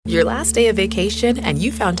Your last day of vacation and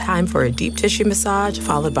you found time for a deep tissue massage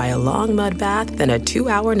followed by a long mud bath, then a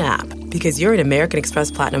 2-hour nap. Because you're an American Express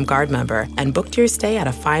Platinum Card member and booked your stay at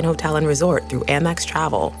a fine hotel and resort through Amex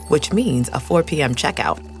Travel, which means a 4 p.m.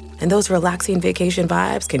 checkout. And those relaxing vacation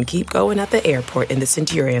vibes can keep going at the airport in the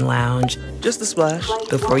Centurion Lounge. Just a splash.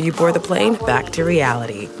 Before you board the plane, back to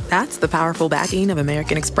reality. That's the powerful backing of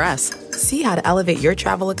American Express. See how to elevate your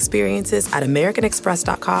travel experiences at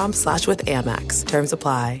americanexpress.com/withAmex. Terms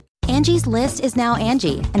apply. Angie's List is now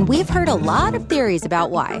Angie, and we've heard a lot of theories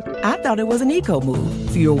about why. I thought it was an eco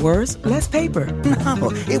move. Fewer words, less paper.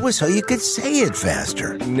 No, it was so you could say it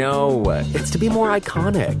faster. No, it's to be more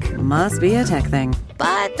iconic. Must be a tech thing.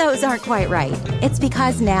 But those aren't quite right. It's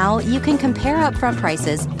because now you can compare upfront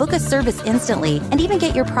prices, book a service instantly, and even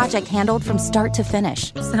get your project handled from start to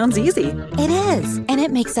finish. Sounds easy. It is, and it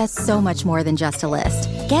makes us so much more than just a list.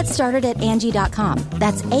 Get started at Angie.com.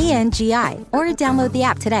 That's ANGI, or download the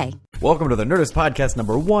app today. Welcome to the Nerdist Podcast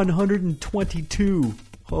number 122.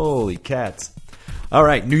 Holy cats. All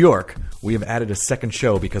right, New York. We have added a second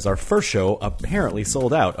show because our first show apparently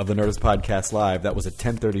sold out of the Nerdist Podcast Live. That was a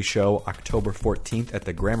 10:30 show, October 14th at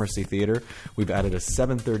the Gramercy Theater. We've added a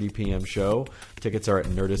 7:30 p.m. show. Tickets are at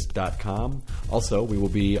Nerdist.com. Also, we will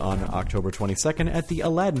be on October 22nd at the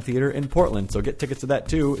Aladdin Theater in Portland, so get tickets to that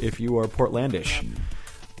too if you are Portlandish.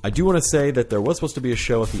 I do want to say that there was supposed to be a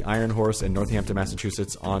show at the Iron Horse in Northampton,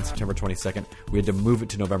 Massachusetts on September 22nd. We had to move it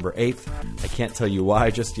to November 8th. I can't tell you why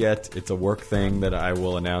just yet. It's a work thing that I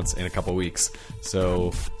will announce in a couple weeks.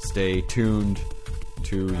 So stay tuned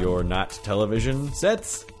to your not television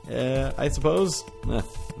sets, I suppose.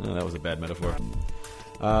 That was a bad metaphor.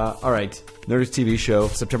 All right. Nerdist TV show,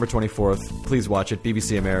 September 24th. Please watch it.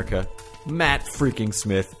 BBC America. Matt freaking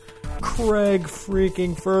Smith. Craig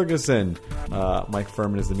freaking Ferguson. Mike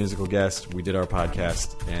Furman is the musical guest. We did our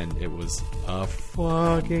podcast, and it was a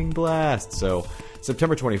fucking blast. So,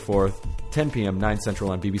 September 24th, 10 p.m., 9 Central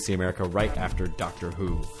on BBC America, right after Doctor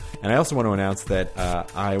Who. And I also want to announce that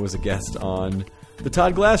I was a guest on The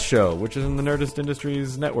Todd Glass Show, which is in the Nerdist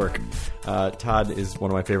Industries Network. Todd is one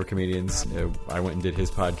of my favorite comedians. I went and did his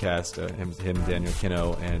podcast, him, Daniel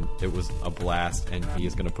Kinno, and it was a blast, and he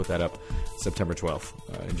is going to put that up September 12th,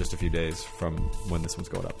 in just a few days from when this one's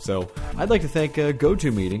going up. So I'd like to thank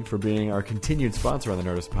GoToMeeting for being our continued sponsor on the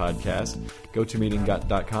Nerdist Podcast.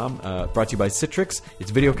 GoToMeeting.com, brought to you by Citrix. It's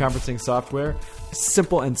video conferencing software.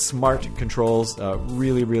 Simple and smart controls,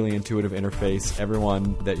 really, really intuitive interface.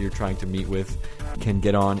 Everyone that you're trying to meet with can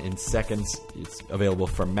get on in seconds. It's available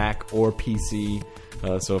for Mac or PC,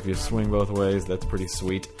 so if you swing both ways, that's pretty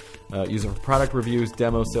sweet. Use it for product reviews,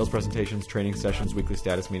 demos, sales presentations, training sessions, weekly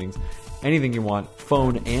status meetings, anything you want.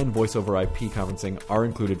 Phone and voice over IP conferencing are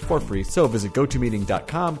included for free, so visit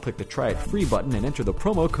GoToMeeting.com, click the Try It Free button, and enter the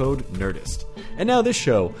promo code NERDIST. And now this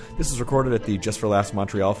show. This was recorded at the Just for Laughs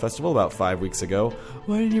Montreal Festival about 5 weeks ago.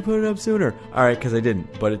 Why didn't you put it up sooner? All right, because I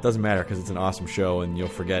didn't, but it doesn't matter because it's an awesome show, and you'll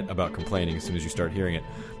forget about complaining as soon as you start hearing it.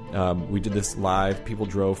 We did this live. People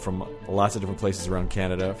drove from lots of different places around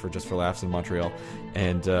Canada for Just for Laughs in Montreal.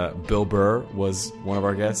 And Bill Burr was one of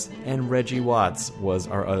our guests, and Reggie Watts was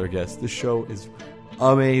our other guest. This show is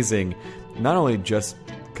amazing. Not only just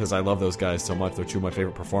because I love those guys so much, they're two of my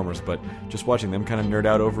favorite performers, but just watching them kind of nerd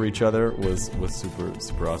out over each other was super,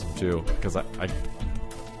 super awesome too. Because I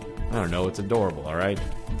don't know, it's adorable, all right?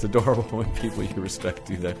 It's adorable when people you respect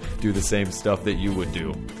do the same stuff that you would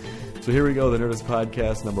do. So here we go, the Nerdist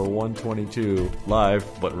Podcast number 122, live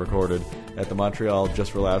but recorded at the Montreal Just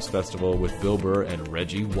for Laughs Festival with Bill Burr and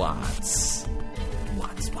Reggie Watts.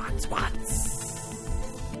 Watts.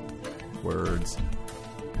 Words.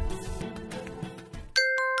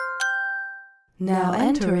 Now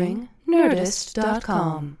entering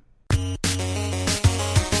Nerdist.com.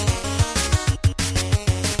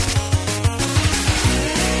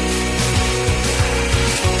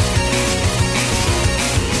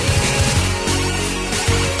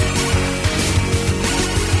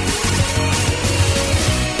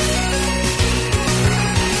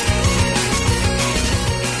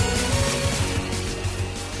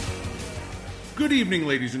 Good evening,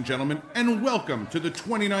 ladies and gentlemen, and welcome to the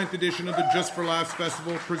 29th edition of the Just for Laughs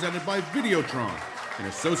Festival presented by Videotron in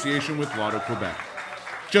association with Lotto Quebec.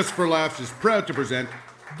 Just for Laughs is proud to present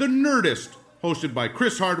The Nerdist, hosted by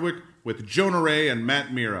Chris Hardwick with Jonah Ray and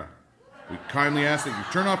Matt Mira. We kindly ask that you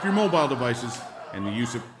turn off your mobile devices, and the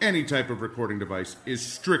use of any type of recording device is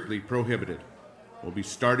strictly prohibited. We'll be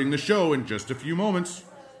starting the show in just a few moments.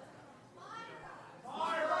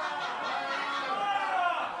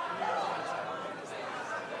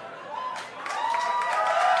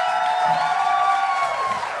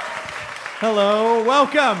 Hello,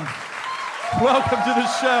 welcome. Welcome to the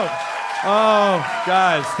show. Oh,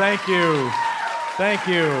 guys, thank you. Thank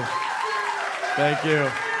you. Thank you.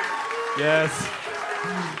 Yes.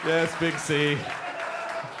 Yes, Big C.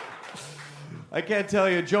 I can't tell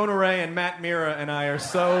you, Jonah Ray and Matt Mira and I are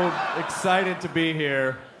so excited to be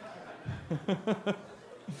here.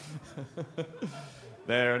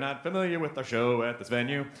 They're not familiar with the show at this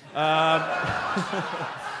venue.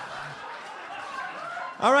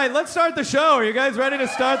 All right, let's start the show. Are you guys ready to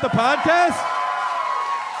start the podcast?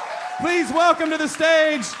 Please welcome to the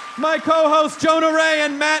stage my co-hosts Jonah Ray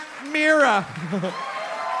and Matt Mira.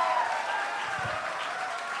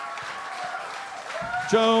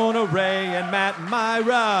 Jonah Ray and Matt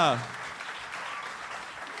Mira.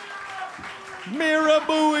 Mira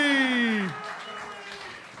Bowie.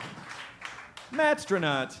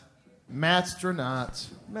 Mattstronaut. Mattstronaut.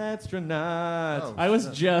 Mattstronaut. I was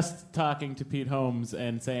just talking to Pete Holmes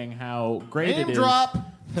and saying how great Name it is. drop.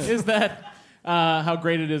 Is that how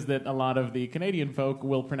great it is that a lot of the Canadian folk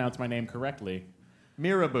will pronounce my name correctly.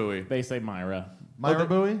 Mira Bowie. They say Myra. Myra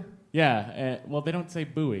Bowie? Yeah. Well, they don't say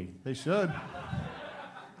Bowie. They should.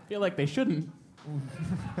 I feel like they shouldn't.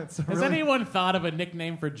 Has Has anyone thought of a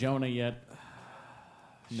nickname for Jonah yet?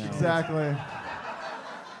 No. Exactly.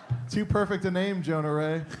 Too perfect a name, Jonah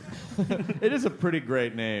Ray. It is a pretty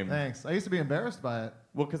great name. Thanks. I used to be embarrassed by it.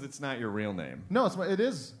 Well, because it's not your real name. No, it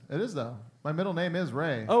is. It is, though. My middle name is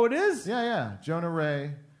Ray. Oh, it is? Yeah. Jonah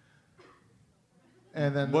Ray.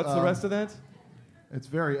 And then... What's the rest of that? It's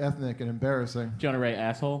very ethnic and embarrassing. Jonah Ray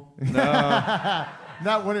asshole? No.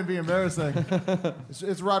 That wouldn't be embarrassing.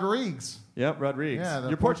 It's Rodrigues. Yep, Rodrigues. Yeah,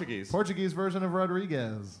 You're Portuguese. Portuguese version of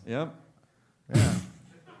Rodriguez. Yep. Yeah.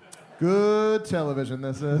 Good television,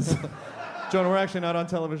 this is. Jonah, we're actually not on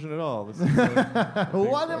television at all. This is,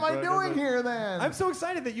 what am I doing here, then? I'm so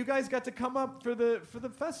excited that you guys got to come up for the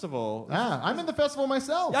festival. I'm in the festival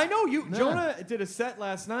myself. I know you. Yeah. Jonah did a set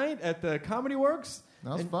last night at the Comedy Works.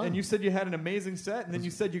 That was fun. And you said you had an amazing set, and then you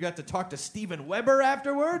said you got to talk to Steven Weber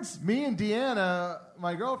afterwards. Me and Deanna,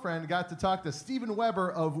 my girlfriend, got to talk to Steven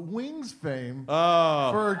Weber of Wings fame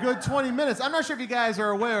for a good 20 minutes. I'm not sure if you guys are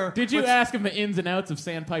aware. Did you ask him the ins and outs of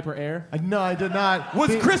Sandpiper Air? No, I did not.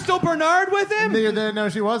 Was Crystal Bernard with him? No,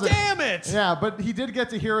 she wasn't. Damn it! Yeah, but he did get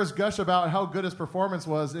to hear us gush about how good his performance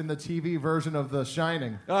was in the TV version of The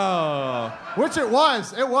Shining. Oh. Which it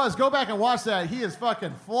was. It was. Go back and watch that. He is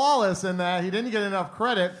fucking flawless in that. He didn't get enough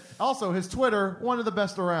credit. Also, his Twitter, one of the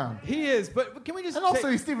best around. He is, but can we just... And also,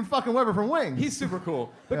 he's Steven fucking Weber from Wings. He's super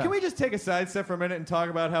cool. But Yeah. can we just take a sidestep for a minute and talk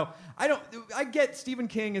about how... I get Stephen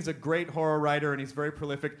King is a great horror writer and he's very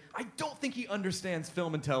prolific. I don't think he understands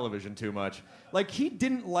film and television too much. Like, he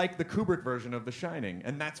didn't like the Kubrick version of The Shining,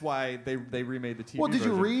 and that's why they remade the TV Well, did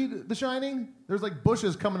you version. read The Shining? There's like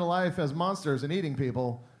bushes coming to life as monsters and eating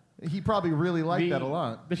people. He probably really liked that a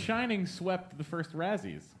lot. The Shining swept the first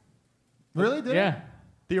Razzies. Really? Did Yeah. it?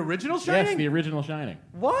 The original Shining? Yes, the original Shining.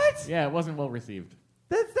 What? Yeah, it wasn't well received.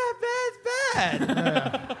 That's not bad. It's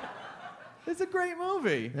bad. It's a great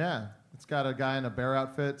movie. Yeah. It's got a guy in a bear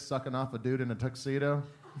outfit sucking off a dude in a tuxedo.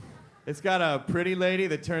 It's got a pretty lady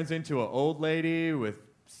that turns into an old lady with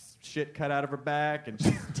shit cut out of her back and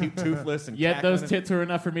she's toothless and Yet cackling those tits were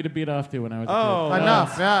enough for me to beat off to when I was a Oh, kid.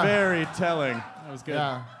 Enough, yeah. Very telling. That was good.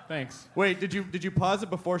 Yeah. Thanks. Wait, did you pause it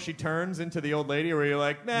before she turns into the old lady, or were you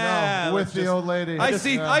like, nah? No, with let's the just- old lady.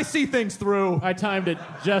 I see things through. I timed it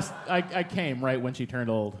just... I came right when she turned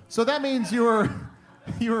old. So that means you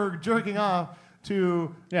were jerking off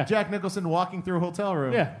to Yeah. Jack Nicholson walking through a hotel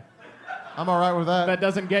room. Yeah. I'm all right with that. That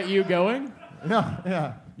doesn't get you going? No,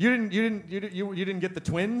 yeah. You didn't get the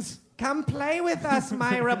twins. Come play with us,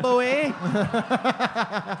 Myra Bowie.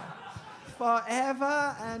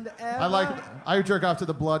 Forever and ever. I jerk off to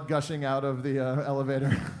the blood gushing out of the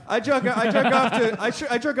elevator. I jerk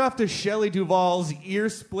off to Shelley Duvall's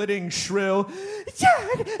ear-splitting shrill.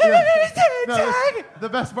 Jack, No, the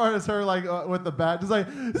best part is her with the bat, just like.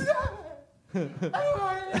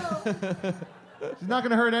 She's not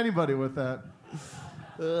gonna hurt anybody with that.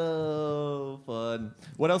 Oh, fun.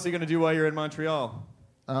 What else are you gonna do while you're in Montreal?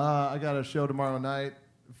 I got a show tomorrow night,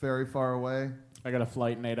 very far away. I got a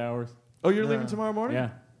flight in 8 hours. Oh, you're leaving tomorrow morning? Yeah.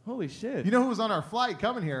 Holy shit. You know who was on our flight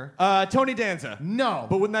coming here? Tony Danza. No.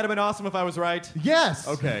 But wouldn't that have been awesome if I was right? Yes.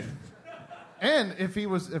 Okay. And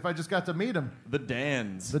if I just got to meet him. The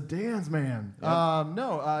Dans. The Dans man.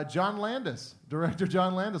 Yep. John Landis. Director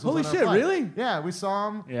John Landis was Holy on our shit, flight. really? Yeah, we saw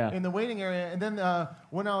him Yeah. in the waiting area. And then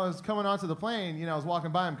when I was coming onto the plane, I was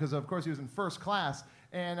walking by him because, of course, he was in first class.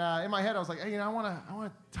 And in my head, I was like, hey, I want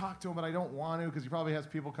to talk to him, but I don't want to because he probably has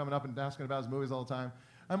people coming up and asking about his movies all the time.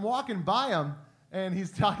 I'm walking by him, and he's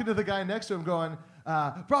talking to the guy next to him going,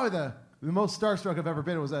 probably the the most starstruck I've ever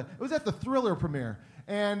been. It was at the Thriller premiere.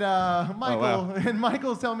 And Michael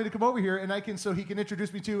was telling me to come over here, and so he can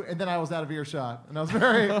introduce me to, and then I was out of earshot, and I was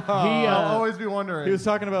I'll always be wondering. He was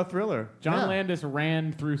talking about Thriller. John Landis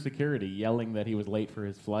ran through security, yelling that he was late for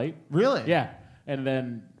his flight. Really? Yeah, and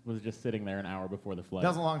then was just sitting there an hour before the flight. That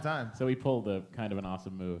was a long time. So he pulled a kind of an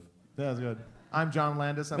awesome move. That was good. I'm John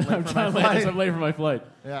Landis. I'm late I'm for John my Landis. flight. I'm late for my flight.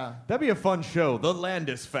 Yeah. That'd be a fun show, The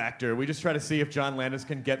Landis Factor. We just try to see if John Landis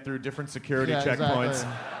can get through different security checkpoints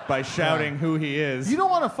exactly. by shouting who he is. You don't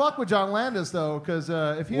want to fuck with John Landis though, because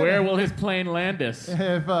if he Where will his plane Landis?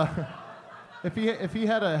 If he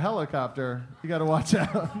had a helicopter, you got to watch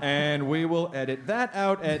out. And we will edit that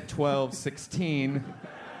out at 12:16.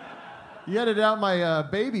 You edited out my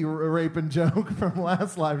baby raping joke from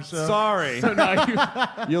last live show. Sorry. So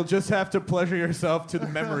now You'll just have to pleasure yourself to the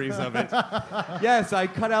memories of it. Yes, I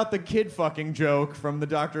cut out the kid fucking joke from the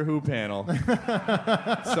Doctor Who panel.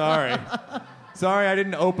 Sorry. Sorry I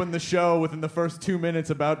didn't open the show within the first 2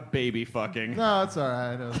 minutes about baby fucking. No, it's all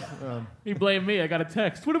right. He blamed me. I got a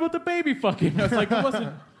text. What about the baby fucking? I was like, it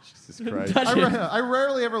wasn't. Jesus Christ. Touch it. I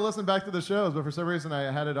rarely ever listen back to the shows, but for some reason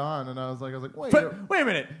I had it on, and I was like, wait. Wait a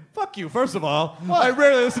minute. Fuck you, first of all. What? I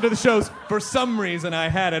rarely listen to the shows. For some reason, I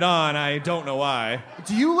had it on. I don't know why.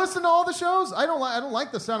 Do you listen to all the shows? I don't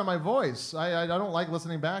like the sound of my voice. I don't like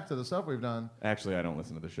listening back to the stuff we've done. Actually, I don't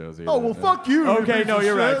listen to the shows either. Oh, well, fuck you. Okay, no,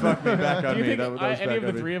 you're right. Fuck me. Back on Do you me. think That was any back of the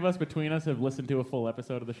on me. three of us between us have listened to a full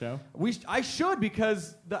episode of the show? I should,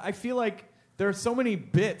 because I feel like there are so many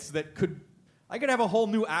bits that I could have a whole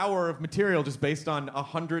new hour of material just based on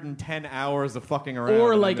 110 hours of fucking around.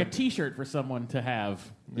 Or like a T-shirt for someone to have.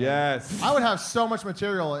 Yes. I would have so much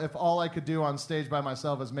material if all I could do on stage by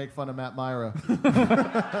myself is make fun of Matt Myra.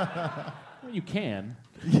 Well, you can.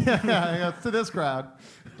 Yeah, to this crowd.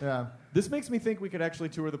 Yeah. This makes me think we could actually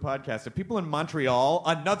tour the podcast. If people in Montreal,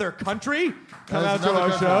 another country, come That is out to our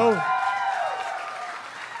another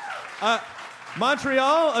show.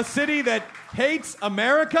 Montreal, a city that hates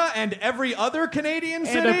America and every other Canadian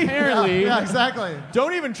city. And apparently... Yeah, exactly.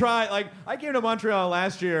 Don't even try. Like, I came to Montreal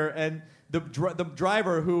last year, and the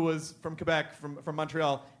driver who was from Quebec, from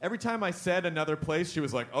Montreal, every time I said another place, she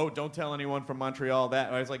was like, oh, don't tell anyone from Montreal that.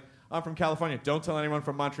 And I was like, I'm from California. Don't tell anyone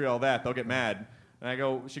from Montreal that. They'll get mad.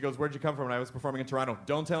 And she goes, where'd you come from? And I was performing in Toronto.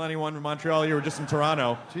 Don't tell anyone in Montreal you were just in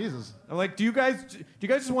Toronto. Jesus. I'm like, do you guys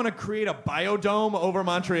just want to create a biodome over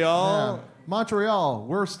Montreal? Yeah. Montreal,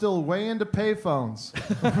 we're still way into payphones.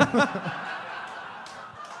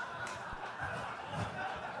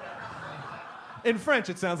 In French,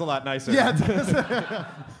 it sounds a lot nicer. Yeah, it does.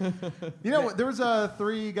 You know, there was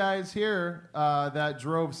 3 guys here that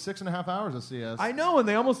drove 6.5 hours to see us. I know, and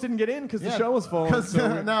they almost didn't get in because the show was full.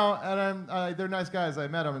 They're nice guys. I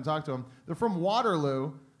met them and talked to them. They're from Waterloo,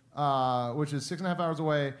 which is 6.5 hours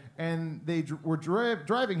away, and they were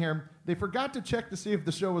driving here. They forgot to check to see if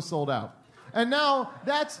the show was sold out. And now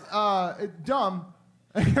that's dumb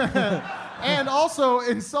and also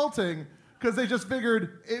insulting, because they just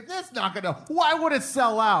figured, that's not going to... Why would it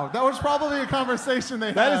sell out? That was probably a conversation they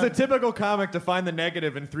had. That is a typical comic to find the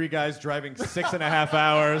negative in 3 guys driving 6.5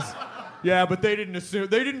 hours. Yeah, but they didn't assume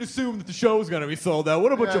that the show was going to be sold out.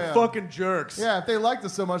 What a bunch of fucking jerks. Yeah, if they liked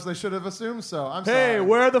us so much, they should have assumed so. I'm sorry. Hey,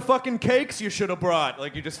 where are the fucking cakes you should have brought?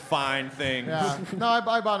 Like, you just find things. Yeah. No,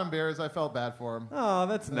 I bought them beers. I felt bad for them. Oh,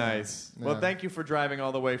 that's nice. Yeah. Well, thank you for driving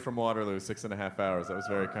all the way from Waterloo, 6.5 hours. That was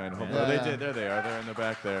very kind. Oh, they did. There they are. They're in the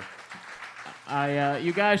back there.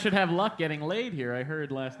 You guys should have luck getting laid here. I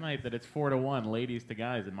heard last night that it's 4-1, ladies to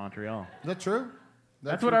guys in Montreal. Is that true?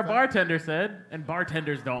 That's what our bartender said, and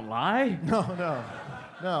bartenders don't lie.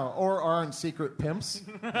 No. Or aren't secret pimps.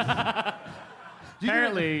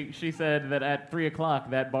 Apparently, she said that at 3 o'clock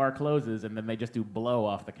that bar closes, and then they just do blow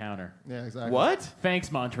off the counter. Yeah, exactly. What?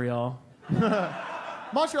 Thanks, Montreal.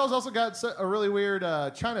 Montreal's also got a really weird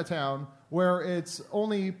Chinatown where it's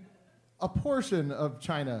only a portion of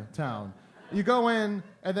Chinatown. You go in,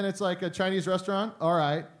 and then it's like a Chinese restaurant. All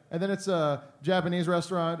right. And then it's a Japanese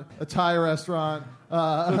restaurant, a Thai restaurant.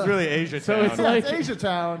 So it's really Asia Town. It's Asia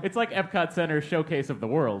Town. It's like Epcot Center's showcase of the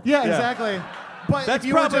world. Yeah, exactly. But that's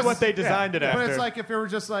probably what they designed it after. But it's like if it were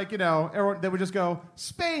just like, everyone, they would just go,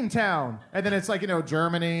 Spain town. And then it's like,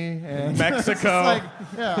 Germany and Mexico.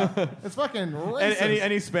 It's fucking racist.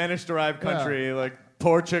 Any Spanish-derived country, like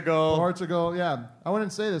Portugal. Portugal, yeah. I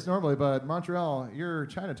wouldn't say this normally, but Montreal, your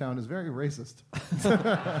Chinatown is very racist.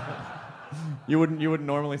 You wouldn't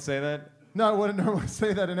normally say that? No, I wouldn't normally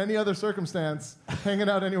say that in any other circumstance. Hanging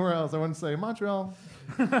out anywhere else, I wouldn't say Montreal.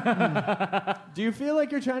 Do you feel like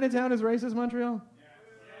your Chinatown is racist, Montreal?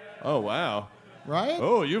 Oh, wow. Right?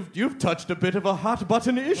 Oh, you've touched a bit of a hot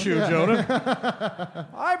button issue, Jonah.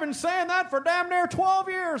 I've been saying that for damn near 12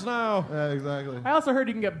 years now. Yeah, exactly. I also heard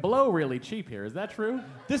you can get blow really cheap here. Is that true?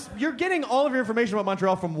 You're getting all of your information about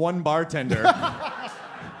Montreal from one bartender.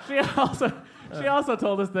 She also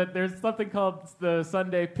told us that there's something called the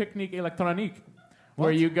Sunday Picnic Électronique,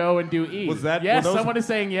 where you go and do E. Was that? Yes, someone is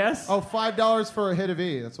saying yes. Oh, $5 for a hit of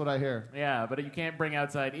E. That's what I hear. Yeah, but you can't bring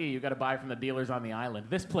outside E. You got to buy from the dealers on the island.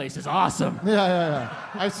 This place is awesome. Yeah.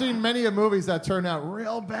 I've seen many of movies that turn out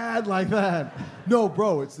real bad like that. No,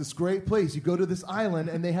 bro, it's this great place. You go to this island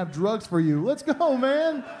and they have drugs for you. Let's go,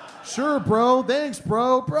 man. Sure, bro. Thanks,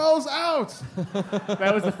 bro. Bro's out.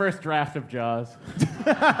 That was the first draft of Jaws.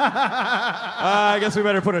 I guess we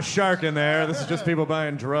better put a shark in there. This is just people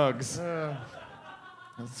buying drugs.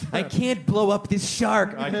 I can't blow up this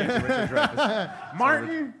shark. I can't do Richard Dreyfuss.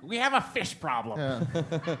 Martin, we have a fish problem.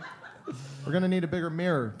 Yeah. We're going to need a bigger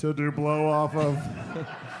mirror to do blow off of.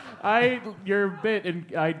 Your bit,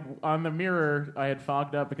 on the mirror, I had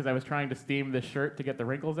fogged up because I was trying to steam this shirt to get the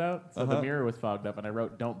wrinkles out. So the mirror was fogged up, and I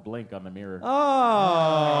wrote, "Don't blink" on the mirror.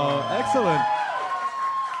 Oh, excellent.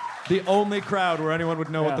 The only crowd where anyone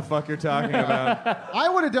would know what the fuck you're talking about. I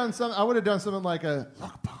would have done something like a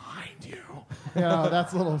look behind you. You know,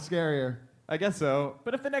 that's a little scarier. I guess so.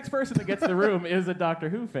 But if the next person that gets the room is a Doctor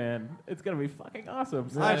Who fan, it's going to be fucking awesome.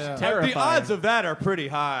 Yeah. Terrifying. The odds of that are pretty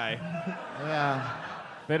high. Yeah.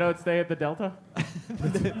 They don't stay at the Delta?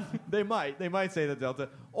 They might say the Delta.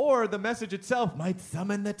 Or the message itself might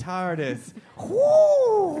summon the TARDIS.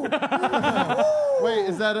 Wait,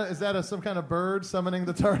 is that some kind of bird summoning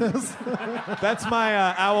the TARDIS? That's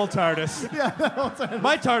my owl TARDIS. Yeah, owl TARDIS.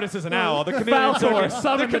 My TARDIS is an owl. The chameleon Falcor, circuit,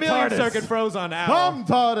 summon the the chameleon TARDIS. circuit froze on owl. Come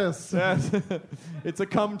TARDIS. Yes. It's a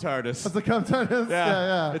cum TARDIS. It's a come TARDIS.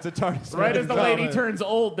 Yeah. It's a TARDIS. Right as the lady turns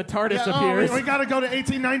old, the TARDIS appears. We got to go to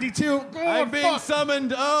 1892. I'm being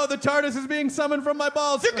summoned. Oh, the TARDIS is being summoned from my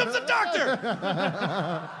balls. Here comes the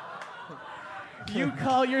doctor. You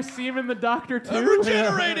call your semen the Doctor too? I'm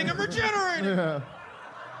regenerating. Yeah.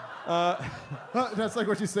 That's like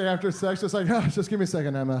what you say after sex. Just like, just give me a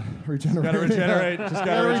second, Emma. Regenerate. Gotta regenerate. Just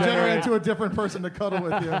gotta regenerate into a different person to cuddle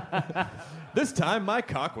with you. This time, my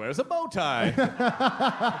cock wears a bow tie.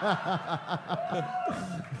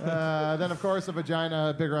 Then, of course, a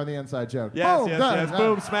vagina bigger on the inside joke. Yes, Boom, done. yes.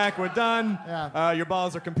 Boom, smack, we're done. Yeah. Your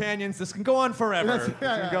balls are companions. This can go on forever. This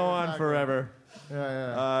can go on exactly. forever.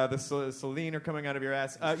 Yeah. The Celine are coming out of your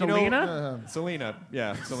ass. Selena? Selena.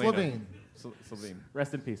 Yeah, Selena. Slovene. Slovene.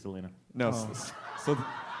 Rest in peace, Selena. No.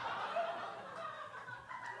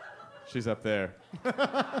 She's up there.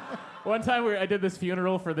 One time I did this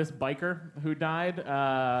funeral for this biker who died.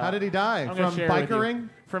 How did he die? I'm gonna From share with you. bikering?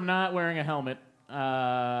 From not wearing a helmet.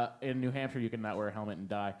 In New Hampshire, you can not wear a helmet and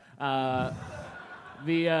die.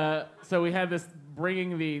 So we had this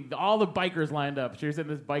bringing all the bikers lined up. She was in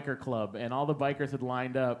this biker club, and all the bikers had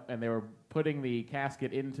lined up, and they were putting the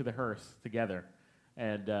casket into the hearse together.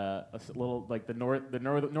 And the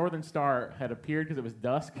Northern Star had appeared because it was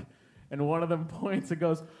dusk, and one of them points and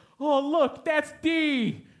goes, "Oh, look, that's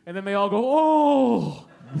Dee!" And then they all go, "Oh!"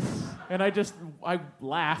 And I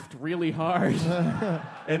laughed really hard.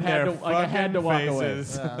 And I had to walk away.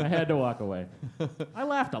 Yeah. I had to walk away. I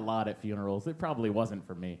laughed a lot at funerals. It probably wasn't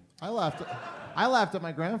for me. I laughed at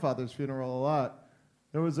my grandfather's funeral a lot.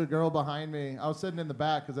 There was a girl behind me. I was sitting in the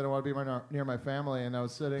back because I didn't want to be near my family, and I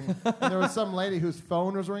was sitting. And there was some lady whose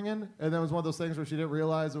phone was ringing, and that was one of those things where she didn't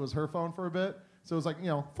realize it was her phone for a bit. So it was like,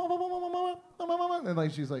 and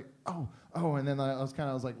like she's like, oh, and then I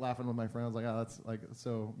was like laughing with my friend. I was like, oh, that's like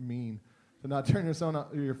so mean to not turn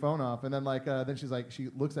your phone off. And then then she's like, she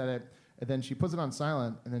looks at it, and then she puts it on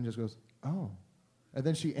silent, and then just goes, oh, and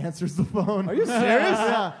then she answers the phone. Are you serious?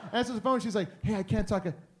 Yeah, answers the phone. She's like, hey, I can't talk.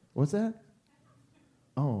 What's that?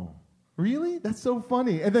 Oh, really? That's so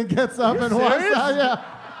funny. And then gets up and walks out.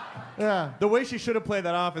 Yeah. The way she should have played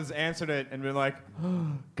that off is answered it and been like,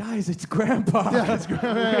 oh, guys, it's Grandpa. Yeah, it's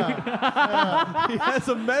Grandpa. He has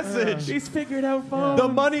a message. He's figured out phones. The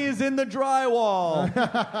money is in the drywall.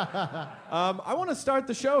 I want to start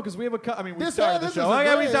the show because we have we started the show.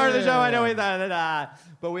 Okay, we started the show. I know we started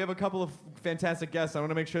but we have a couple of fantastic guests. I want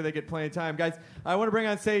to make sure they get plenty of time. Guys, I want to bring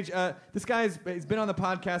on stage, this guy he's been on the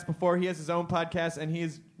podcast before. He has his own podcast, and he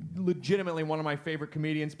is legitimately one of my favorite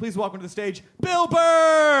comedians. Please welcome to the stage, Bill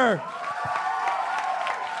Burr!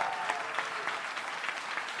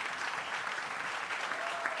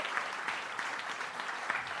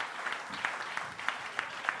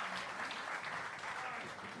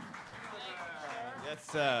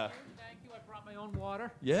 Thank you. I brought my own water.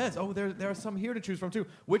 water. Yes. Oh, there are some here to choose from too,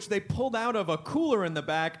 which they pulled out of a cooler in the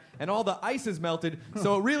back, and all the ice is melted.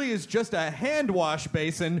 So it really is just a hand wash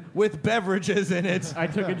basin with beverages in it. I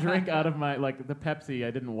took a drink out of my the Pepsi.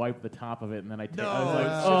 I didn't wipe the top of it, and then I was it's like,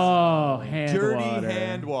 hand dirty water.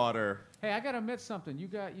 hand water. Hey, I gotta admit something. You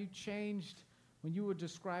changed when you were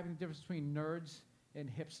describing the difference between nerds and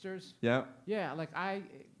hipsters. Yeah. Yeah, like I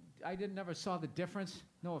never saw the difference.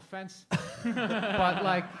 No offense, but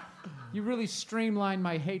like you really streamlined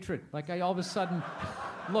my hatred. Like I all of a sudden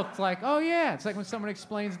looked like, oh yeah, it's like when someone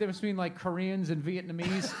explains the difference between like Koreans and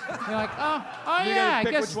Vietnamese. You're like, oh You yeah, gotta pick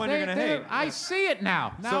I guess which one you're gonna hate. I see it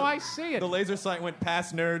now. Now So I see it. The laser sight went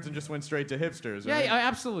past nerds and just went straight to hipsters. Yeah, Right? yeah,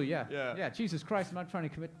 absolutely, yeah. Yeah. Jesus Christ, I'm not trying to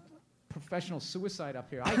commit professional suicide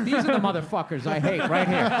up here. These are the motherfuckers I hate right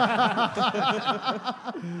here.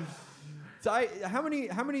 So how many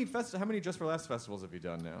Just for Laughs festivals have you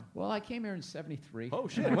done now? Well, I came here in '73. Oh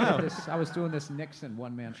shit! Wow. I was doing this Nixon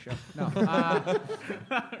one-man show. No,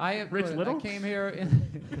 I came here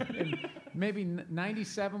in maybe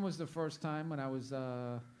 '97 was the first time when I was,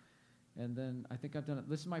 and then I think I've done it.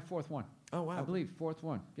 This is my fourth one. Oh wow! I believe fourth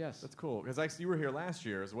one. Yes. That's cool because you were here last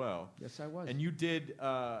year as well. Yes, I was. And you did.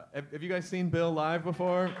 Have you guys seen Bill live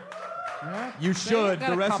before? Yeah. You should.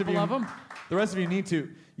 The rest of you need to.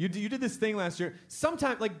 You did this thing last year.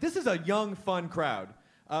 Sometimes, this is a young, fun crowd.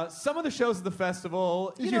 Some of the shows at the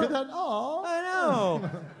festival. Did you hear that? Oh,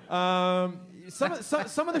 I know.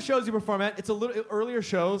 Some of the shows you perform at, it's a little earlier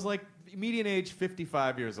shows, like median age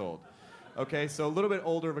 55 years old. Okay, so a little bit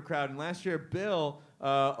older of a crowd. And last year, Bill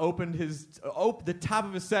opened the top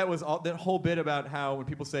of his set was that whole bit about how when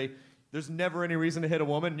people say, there's never any reason to hit a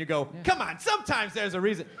woman, and you go, come on, sometimes there's a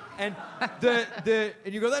reason. And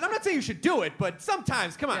and you go, I'm not saying you should do it, but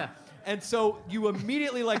sometimes, come on. Yeah. And so you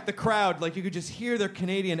immediately, like the crowd, like you could just hear their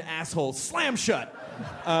Canadian assholes slam shut.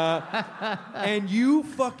 And you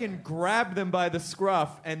fucking grabbed them by the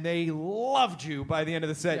scruff, and they loved you by the end of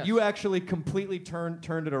the set. Yes. You actually completely turned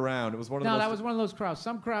it around. It was one of those. No, that was one of those crowds.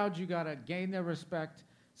 Some crowds you gotta gain their respect.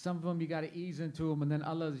 Some of them you got to ease into them, and then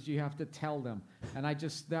others you have to tell them. And I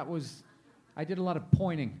did a lot of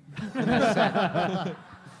pointing in that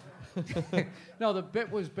set. No, the bit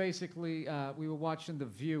was basically we were watching The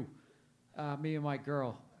View, me and my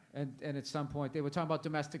girl, and at some point they were talking about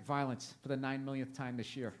domestic violence for the 9 millionth time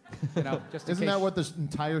this year. Just in Isn't case that what this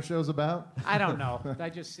entire show's about? I don't know. I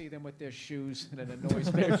just see them with their shoes, and it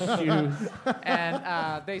annoys me. Their shoes.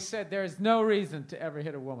 And they said there's no reason to ever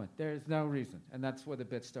hit a woman. There's no reason. And that's where the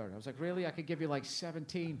bit started. I was like, really? I could give you like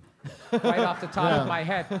 17 right off the top of my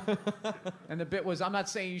head. And the bit was, I'm not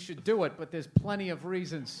saying you should do it, but there's plenty of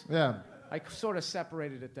reasons. Yeah. I sort of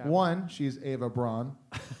separated it down. One, she's Ava Braun.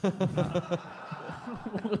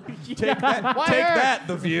 Take that,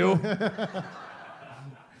 The View.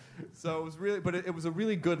 So it was really, but it was a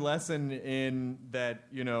really good lesson in that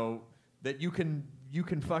that you can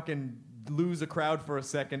fucking lose a crowd for a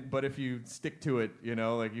second, but if you stick to it,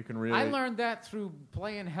 you can really. I learned that through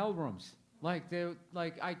playing hell rooms. I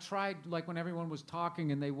tried when everyone was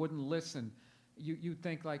talking and they wouldn't listen. You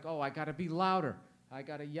think like, oh, I got to be louder. I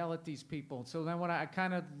got to yell at these people. So then when I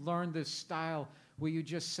kind of learned this style where you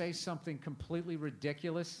just say something completely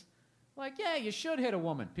ridiculous, like, yeah, you should hit a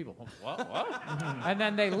woman. People, what? And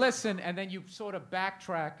then they listen, and then you sort of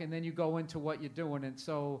backtrack, and then you go into what you're doing. And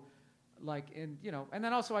so, and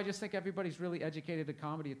then also I just think everybody's really educated at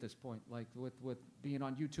comedy at this point, like with being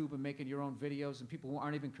on YouTube and making your own videos, and people who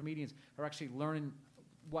aren't even comedians are actually learning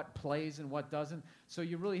what plays and what doesn't. So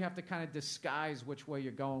you really have to kind of disguise which way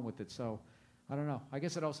you're going with it. So I don't know. I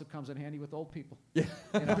guess it also comes in handy with old people. Yeah,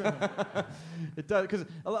 it does, because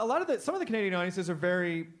some of the Canadian audiences are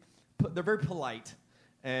very polite,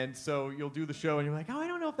 and so you'll do the show and you're like, oh, I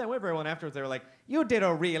don't know if that went very well. And afterwards they were like, you did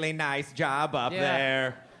a really nice job up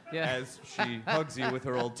there. Yeah. As she hugs you with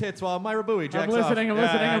her old tits while Myra Bowie jacks off. I'm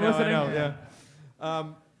listening. Yeah.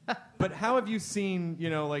 But how have you seen,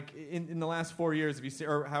 in the last 4 years, have you seen,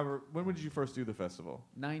 or however, when did you first do the festival?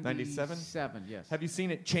 97, yes. Have you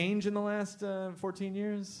seen it change in the last 14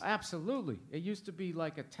 years? Absolutely. It used to be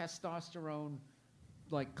like a testosterone,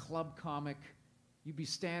 club comic. You'd be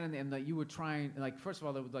standing and you were trying, first of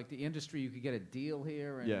all, the industry, you could get a deal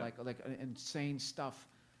here and like insane stuff,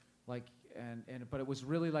 but it was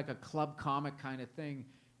really like a club comic kind of thing.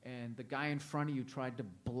 And the guy in front of you tried to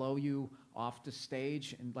blow you off the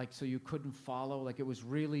stage, and so you couldn't follow. It was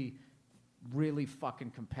really, really fucking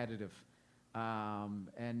competitive.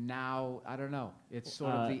 And now, I don't know. It's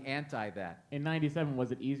sort of the anti that. In '97,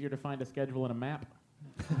 was it easier to find a schedule and a map?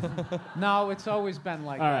 No, it's always been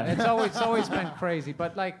like that. Right. It's always been crazy.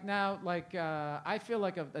 But now, I feel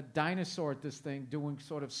like a dinosaur at this thing, doing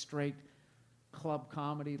sort of straight club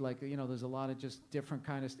comedy. Like, there's a lot of just different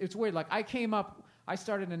kind of... It's weird. Like, I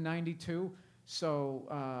started in 92,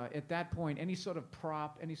 so at that point, any sort of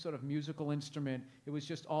prop, any sort of musical instrument, it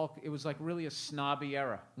was like really a snobby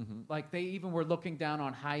era. Mm-hmm. Like, they even were looking down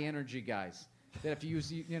on high-energy guys. That if you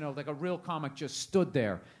use, like a real comic just stood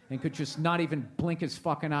there and could just not even blink his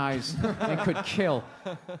fucking eyes and could kill.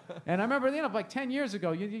 And I remember, like 10 years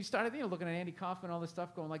ago, you started, looking at Andy Kaufman and all this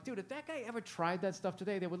stuff going like, dude, if that guy ever tried that stuff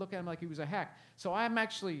today, they would look at him like he was a hack. So I'm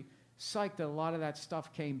actually psyched that a lot of that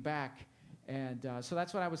stuff came back. And so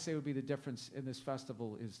that's what I would say would be the difference in this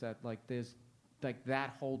festival is that like there's like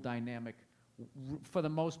that whole dynamic for the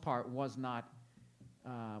most part was not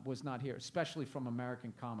here, especially from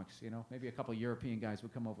American comics, Maybe a couple of European guys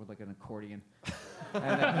would come over with like an accordion.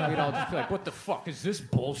 And then we'd all just be like, what the fuck is this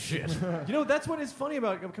bullshit? That's what is funny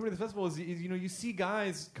about coming to this festival is you see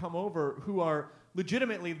guys come over who are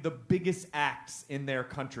legitimately the biggest acts in their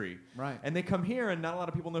country. Right. And they come here and not a lot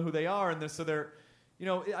of people know who they are, and they're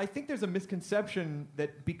I think there's a misconception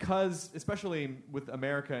that because, especially with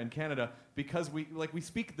America and Canada, because we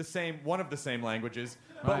speak one of the same languages,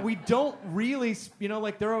 but Right. we don't really,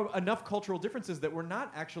 there are enough cultural differences that we're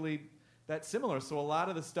not actually that similar. So a lot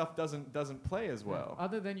of the stuff doesn't play as well.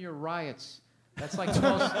 Other than your riots. That's like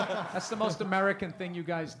the most American thing you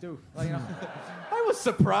guys do. Like, I was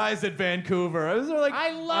surprised at Vancouver. I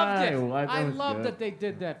loved it. I loved that they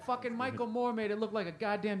did that. Fucking Michael Moore made it look like a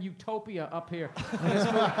goddamn utopia up here.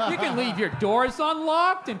 You can leave your doors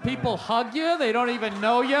unlocked and people hug you. They don't even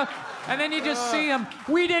know you. And then you just see them.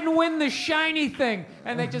 We didn't win the shiny thing.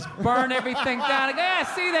 And they just burn everything down. Like, yeah,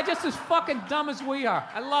 see, they're just as fucking dumb as we are.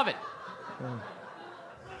 I love it.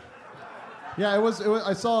 Yeah, it was.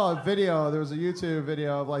 I saw a video. There was a YouTube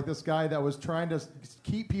video of like this guy that was trying to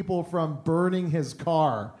keep people from burning his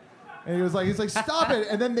car, and he's like, stop it!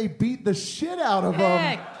 And then they beat the shit out of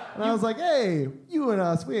him. And I was like, hey, you and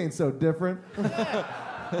us, we ain't so different.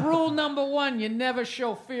 Rule number 1: you never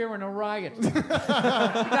show fear in a riot. You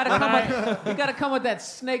gotta come with that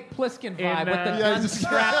Snake Plissken vibe with the gun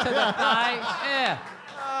strapped to the thigh. Yeah.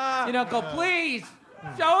 Go, please.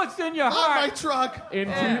 Show it's in your heart. My truck.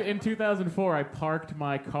 In 2004, I parked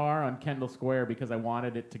my car on Kendall Square because I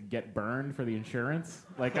wanted it to get burned for the insurance.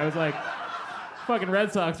 Like, I was like, fucking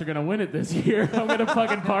Red Sox are going to win it this year. I'm going to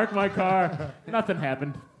fucking park my car. Nothing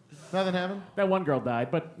happened. Nothing happened? That one girl died,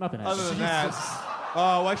 but nothing happened. Other than that.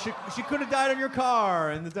 Oh, well, she could have died on your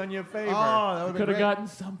car and done you a favor. Oh, that would could have gotten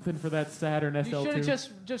something for that Saturn SL2. You should have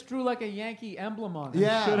just drew like a Yankee emblem on it.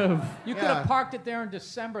 Yeah. Should have. You could have parked it there in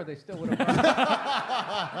December. They still would have.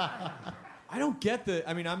 I don't get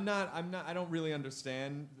I don't really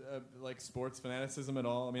understand like sports fanaticism at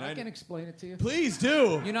all. I can explain it to you. Please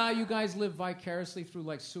do. You know how you guys live vicariously through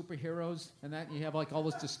like superheroes and that you have like all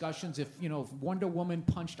those discussions. If Wonder Woman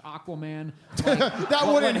punched Aquaman, like, that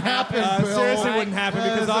wouldn't happen. Bill. Seriously, wouldn't happen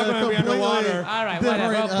because Aquaman would be underwater. All right,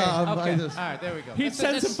 whatever. Okay. All right, there we go. He'd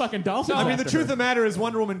send some fucking dolphins. I mean, the truth of the matter is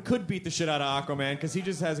Wonder Woman could beat the shit out of Aquaman because he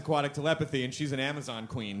just has aquatic telepathy and she's an Amazon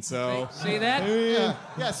queen. So see that?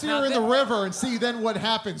 Yeah. See her in the river and see then what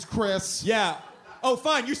happens, Chris. Yeah. Oh,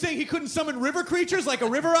 fine. You're saying he couldn't summon river creatures like a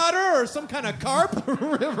river otter or some kind of carp?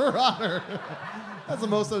 River otter. That's the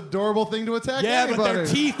most adorable thing to attack anybody. But their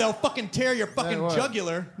teeth, they'll fucking tear your fucking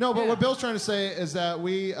jugular. No, but what Bill's trying to say is that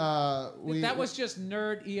we that was just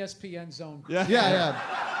nerd ESPN zone. Yeah.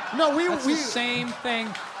 No, That's the same thing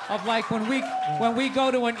of like when we go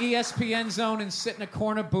to an ESPN zone and sit in a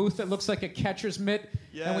corner booth that looks like a catcher's mitt,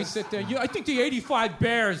 and we sit there. I think the '85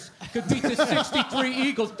 Bears could beat the '63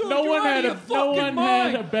 Eagles. Dude, no one had a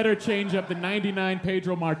better changeup than '99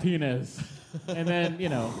 Pedro Martinez, and then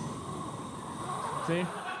see.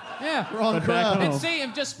 Yeah, wrong crowd. And see,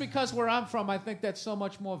 and just because where I'm from, I think that's so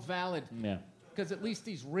much more valid. Yeah, because at least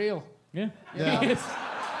he's real. Yeah.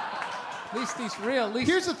 At least he's real. At least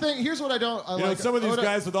here's the thing. Here's what I don't like. Some of these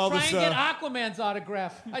guys with all try this. and get Aquaman's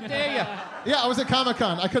autograph. I dare you. Yeah, I was at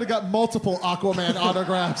Comic-Con. I could have got multiple Aquaman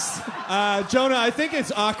autographs. Jonah, I think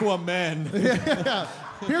it's Aquaman. Yeah.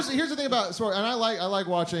 Here's the thing about sport, and I like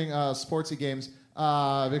watching sportsy games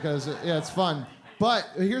because it's fun. But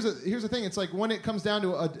here's the thing. It's like when it comes down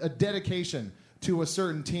to a dedication to a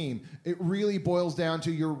certain team, it really boils down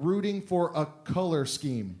to you're rooting for a color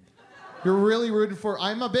scheme. You're really rooting for.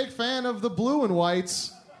 I'm a big fan of the blue and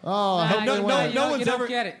whites. Oh, no one's ever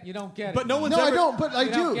get it. You don't get it. But no one's ever. I don't. But I do.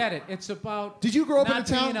 You don't get it. It's about. Did you grow up in a not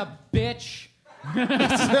town? being a bitch.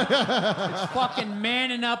 It's fucking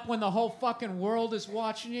manning up when the whole fucking world is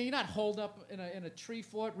watching you. You're not holed up in a tree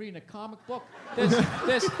fort reading a comic book. There's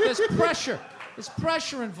pressure. There's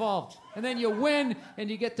pressure involved. And then you win and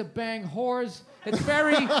you get to bang whores. It's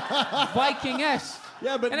very Viking-esque.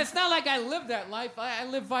 Yeah, but and it's not like I live that life. I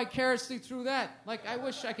live vicariously through that. Like, I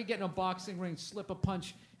wish I could get in a boxing ring, slip a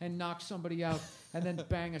punch, and knock somebody out, and then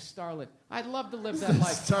bang a starlet. I'd love to live that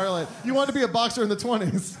life. Starlet. You wanted to be a boxer in the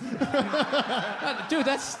 20s. Dude,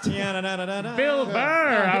 that's... Bill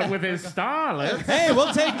Burr out with his starlet. Hey,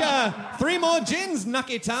 we'll take 3 more gins,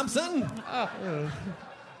 Nucky Thompson.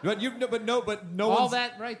 But no All one's...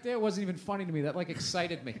 that right there wasn't even funny to me. That, like,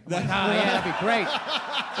 excited me. Like, yeah, that'd be great.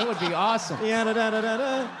 It would be awesome.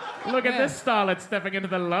 Look at this starlet stepping into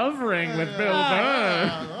the love ring with Bill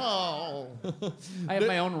Burr. Oh. I have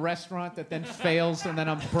my own restaurant that then fails, and then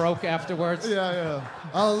I'm broke afterwards. Yeah.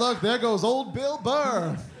 Oh, look, there goes old Bill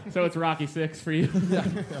Burr. So it's Rocky 6 for you.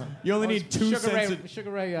 You only need 2 cents. Sugar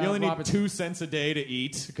Ray You only need Roberts. 2 cents a day to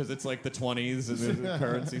eat because it's like the 20s and the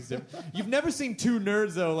currency's different. You've never seen 2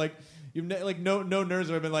 nerds though. Like no nerds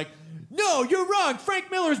have been like, no, you're wrong. Frank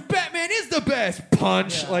Miller's Batman is the best.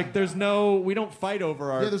 Punch. Yeah. Like we don't fight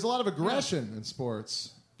over our. Yeah, there's a lot of aggression in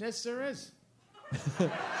sports. Yes, there is.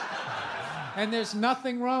 And there's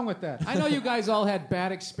nothing wrong with that. I know you guys all had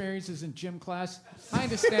bad experiences in gym class. I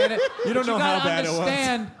understand it. You don't know how bad it was.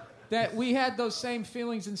 Understand that we had those same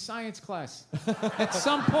feelings in science class. At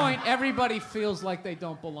some point, everybody feels like they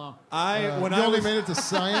don't belong. When I only made it to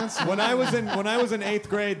science. When I was in 8th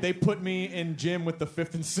grade, they put me in gym with the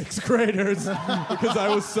 5th and 6th graders because I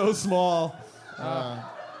was so small.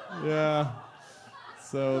 Yeah.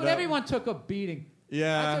 So Dude, everyone took a beating.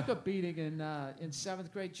 Yeah. I took a beating in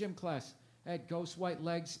 7th grade gym class. I had ghost white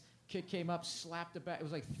legs. Kid came up, slapped the back. It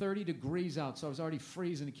was like 30 degrees out, so I was already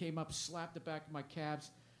freezing. He came up, slapped the back of my calves.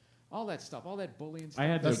 All that stuff, all that bullying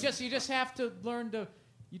stuff. You just have to learn to.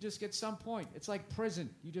 You just get some point. It's like prison.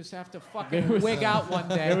 You just have to fucking wig out one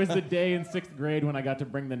day. There was the day in 6th grade when I got to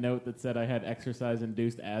bring the note that said I had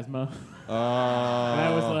exercise-induced asthma. And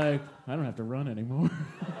I was like, I don't have to run anymore.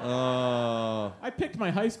 I picked my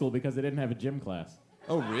high school because they didn't have a gym class.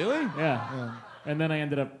 Oh, really? Yeah. And then I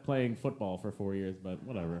ended up playing football for 4 years, but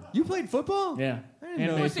whatever. You played football? Yeah.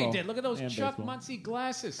 Of course they did. Look at those Chuck Muncie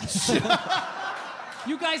glasses.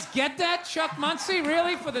 You guys get that? Chuck Muncie?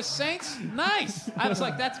 Really? For the Saints? Nice. I was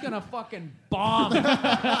like, that's going to fucking bomb.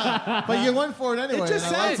 But you went for it anyway. It just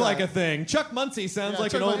sounds like a thing. Chuck Muncie sounds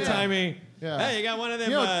like Chuck an old-timey... Yeah. Hey, you got one of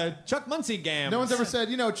them Chuck Muncie gams. No one's ever said,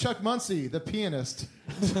 Chuck Muncie, the pianist.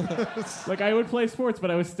 Like, I would play sports, but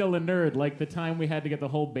I was still a nerd. Like the time we had to get the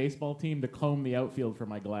whole baseball team to comb the outfield for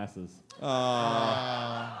my glasses.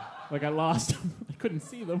 Like, I lost them. I couldn't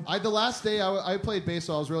see them. The last day I played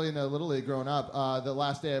baseball, I was really into Little League growing up. The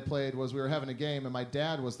last day I played was we were having a game, and my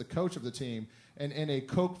dad was the coach of the team. And in a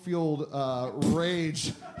coke-fueled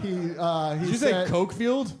rage, he Did you say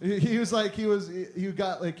coke-fueled? He was like he was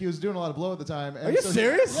doing a lot of blow at the time. And Are you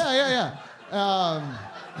serious? Yeah.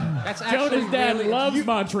 That's Jonas' dad loves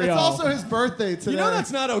Montreal. It's also his birthday today. You know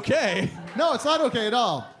that's not okay. No, it's not okay at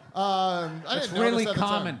all. It's really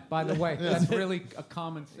common, by the way. That's really a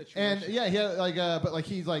common situation. And yeah, he had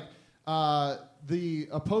he's like the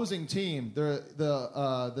opposing team. There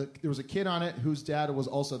was a kid on it whose dad was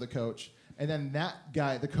also the coach, and then that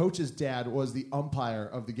guy, the coach's dad, was the umpire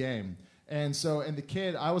of the game. And the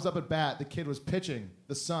kid, I was up at bat. The kid was pitching,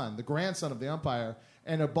 the grandson of the umpire,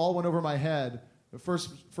 and a ball went over my head. The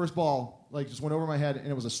first ball just went over my head, and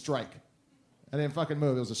it was a strike. I didn't fucking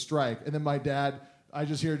move. It was a strike. And then my dad, I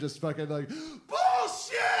just hear fucking like,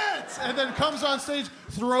 bullshit! And then comes on stage,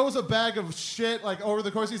 throws a bag of shit over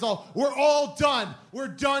the course. He's all, we're all done. We're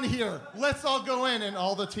done here. Let's all go in. And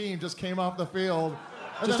all the team just came off the field.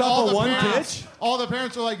 And just then off all of the one parents, pitch? All the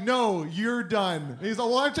parents were like, no, you're done. And he's like,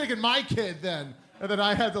 well, I'm taking my kid then. And then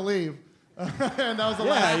I had to leave. And that was the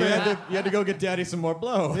last day. You had to go get Daddy some more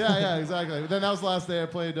blow. Yeah, exactly. Then that was the last day I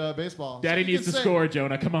played baseball. Daddy needs to score,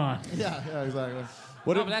 Jonah. Come on. Yeah, exactly.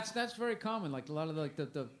 But that's very common. Like a lot of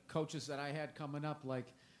the coaches that I had coming up,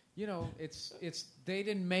 it's they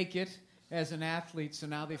didn't make it as an athlete, so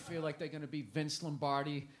now they feel like they're going to be Vince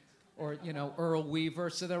Lombardi or Earl Weaver.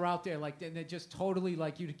 So they're out there and they just totally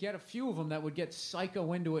you'd get a few of them that would get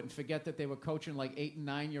psycho into it and forget that they were coaching 8 and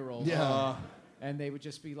 9-year-olds. Yeah. And they would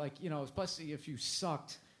just be especially if you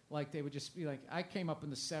sucked. They would just be I came up in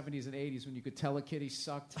the 70s and 80s when you could tell a kid he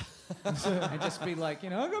sucked. And just be how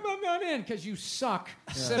come I'm not in? Because you suck.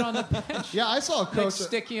 Yeah. Sit on the bench. Yeah, I saw a coach.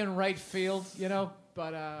 Sticky in right field,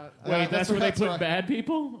 but... Wait, that's where they put bad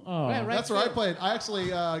people? Oh. Yeah, right that's where I played. I actually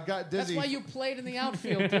got dizzy. That's why you played in the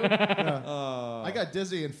outfield, dude. I got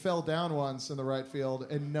dizzy and fell down once in the right field,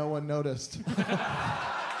 and no one noticed.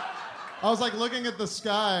 I was looking at the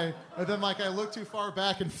sky, and then I looked too far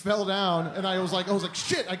back and fell down, and I was like,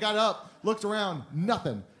 shit! I got up, looked around,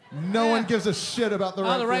 nothing. No one gives a shit about the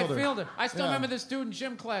right fielder. The right fielder. I still remember this dude in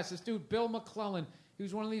gym class. This dude, Bill McClellan. He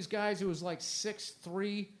was one of these guys who was like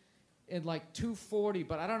 6'3" and like 240,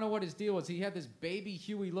 but I don't know what his deal was. He had this baby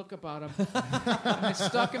Huey look about him. And they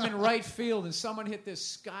stuck him in right field, and someone hit this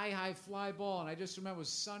sky-high fly ball, and I just remember it was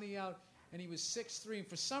sunny out, and he was 6'3", and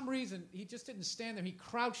for some reason, he just didn't stand there. He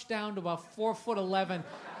crouched down to about 4'11",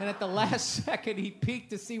 and at the last second, he peeked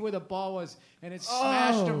to see where the ball was, and it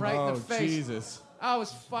smashed him right in the face. Jesus. Oh, it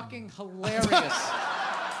was fucking hilarious.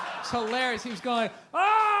 It's hilarious. He was going,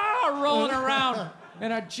 rolling around.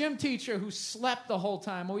 And our gym teacher, who slept the whole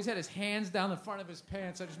time, always had his hands down the front of his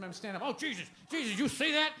pants. I just remember standing up, oh, Jesus, you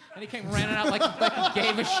see that? And he came running out like he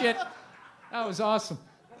gave a shit. That was awesome.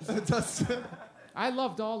 I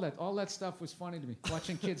loved all that. All that stuff was funny to me.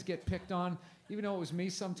 Watching kids get picked on, even though it was me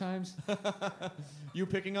sometimes. You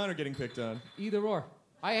picking on or getting picked on? Either or.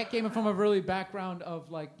 I came from a really background of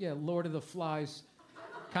Lord of the Flies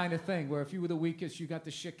kind of thing, where if you were the weakest, you got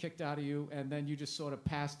the shit kicked out of you, and then you just sort of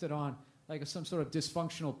passed it on. Like some sort of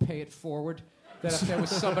dysfunctional pay it forward. That if there was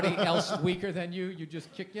somebody else weaker than you, you just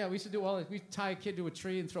kick. Yeah, we used to do all that. We'd tie a kid to a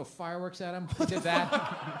tree and throw fireworks at him. We did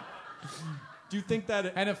that. Do you think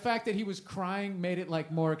that... And the fact that he was crying made it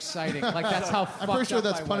more exciting. Like that's how fucked up I'm pretty sure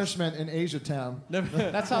that's I was. punishment in Asia Town.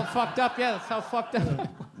 That's how fucked up. Yeah, that's how fucked up.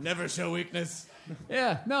 Never show weakness.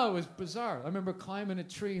 Yeah, no, it was bizarre. I remember climbing a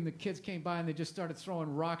tree and the kids came by and they just started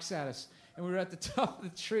throwing rocks at us. And we were at the top of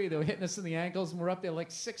the tree. They were hitting us in the ankles, and we're up there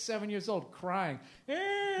 6, 7 years old, crying,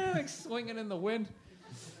 swinging in the wind.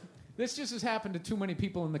 This just has happened to too many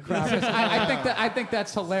people in the crowd. I think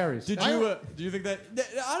that's hilarious. Did you? Do you think that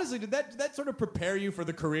honestly did that sort of prepare you for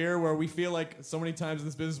the career where we feel like so many times in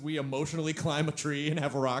this business we emotionally climb a tree and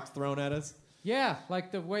have rocks thrown at us? Yeah,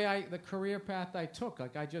 the career path I took.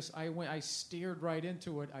 I steered right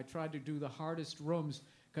into it. I tried to do the hardest rooms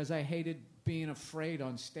because I hated being afraid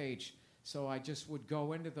on stage. So I just would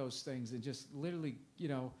go into those things and just literally,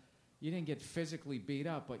 you didn't get physically beat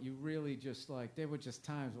up, but you really just there were just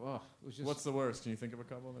times, it was just... What's the worst? Can you think of a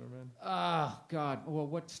couple that have been? Oh, God. Well,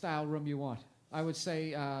 what style room you want? I would say...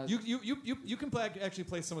 You can actually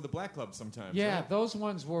play some of the black clubs sometimes. Yeah, right? Those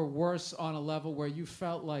ones were worse on a level where you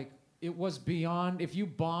felt like it was beyond... If you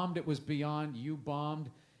bombed, it was beyond you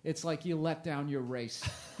bombed. It's like you let down your race.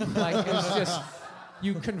 It was just...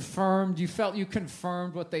 You felt you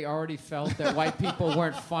confirmed what they already felt, that white people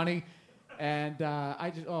weren't funny. And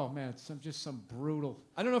it's just some brutal.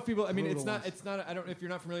 I don't know if people. I mean, it's ones. not. I don't. If you're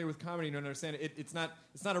not familiar with comedy, you don't understand it. It's not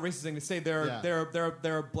a racist thing to say. There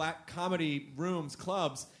are black comedy rooms,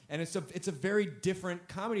 clubs, and it's a very different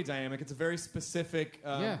comedy dynamic. It's a very specific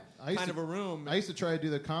kind of a room. I used to try to do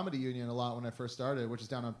the Comedy Union a lot when I first started, which is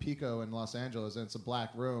down on Pico in Los Angeles, and it's a black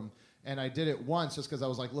room. And I did it once just because I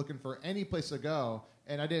was looking for any place to go,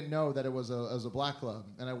 and I didn't know that it was a black club.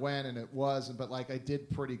 And I went, and it was, but I did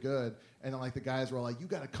pretty good. And then the guys were all you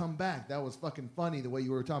got to come back. That was fucking funny the way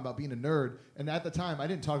you were talking about being a nerd. And at the time, I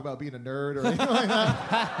didn't talk about being a nerd or anything like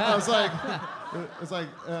that. I was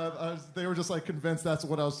they were just convinced that's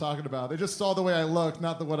what I was talking about. They just saw the way I looked,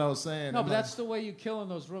 not what I was saying. No, but that's the way you kill in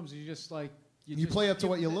those rooms. You just you play up to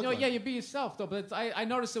what you look like. Yeah, you be yourself though. But I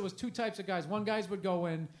noticed there was two types of guys. One guys would go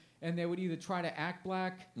in. And they would either try to act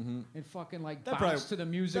black and fucking bounce to the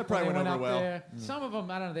music when they went out there. Mm. Some of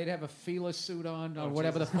them, I don't know, they'd have a Fila suit on or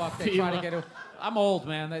whatever the fuck they try to get. I'm old,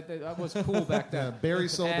 man. That was cool back then. Yeah, Barry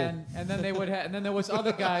Sobel. And then they would and then there was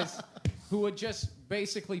other guys who would just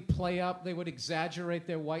basically play up. They would exaggerate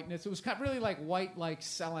their whiteness. It was kind of really white,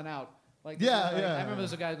 selling out. I remember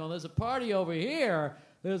there's a guy going, "There's a party over here.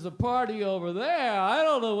 There's a party over there. I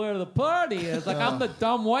don't know where the party is. I'm the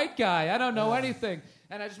dumb white guy. I don't know anything."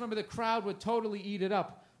 And I just remember the crowd would totally eat it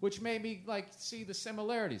up, which made me see the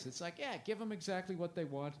similarities. It's give them exactly what they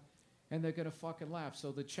want, and they're gonna fucking laugh.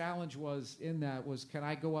 So the challenge was can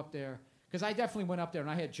I go up there? Because I definitely went up there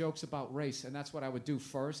and I had jokes about race, and that's what I would do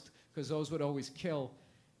first, because those would always kill.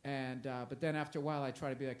 And but then after a while, I try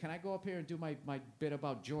to be can I go up here and do my bit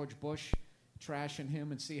about George Bush, trashing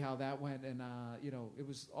him, and see how that went? And it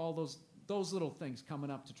was all those little things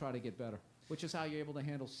coming up to try to get better. Which is how you're able to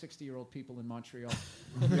handle 60-year-old people in Montreal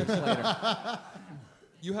years later.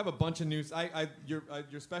 You have a bunch of news.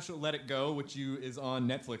 Your special "Let It Go," which is on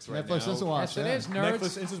Netflix right now. Netflix Instant Watch. Yes, it is, nerds.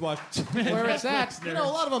 Netflix Instant Watch. Where it's at. A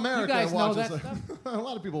lot of America you guys watches. Know that stuff? A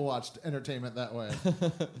lot of people watched entertainment that way.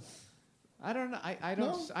 I don't know.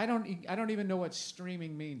 I don't even know what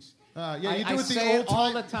streaming means. You do it the say old it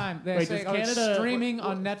all the time. They say Canada, streaming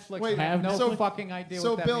on Netflix. I have no fucking idea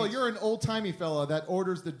what that Bill, means. you're an old-timey fella that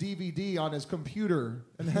orders the DVD on his computer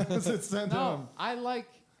and has it sent to him. I like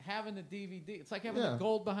having the DVD. It's like having the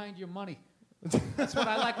gold behind your money. That's what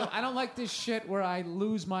I like. I don't like this shit where I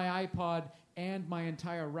lose my iPod and my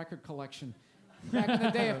entire record collection Back in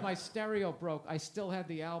the day, if my stereo broke, I still had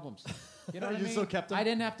the albums. You know what I You mean? still kept them? I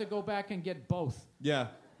didn't have to go back and get both. Yeah.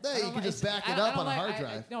 Yeah, I you don't can like- just it's- back I it don't- I up don't on a like- hard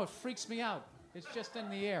drive. no, it freaks me out. It's just in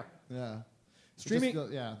the air. Yeah. Streaming-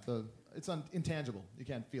 It's intangible. You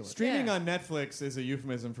can't feel it. Streaming on Netflix is a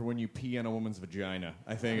euphemism for when you pee on a woman's vagina,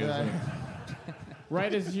 I think. Yeah.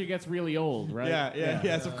 Right as she gets really old, right?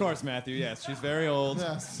 Yes, of course, Matthew. Yes, she's very old.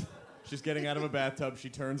 Yes. She's getting out of a bathtub. She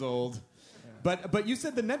turns old. But you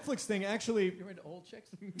said the Netflix thing actually. You're into old chicks?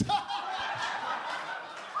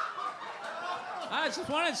 I just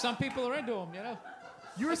wanted. Some people are into them, you know.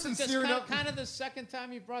 You were This is sincere just enough. kind of the second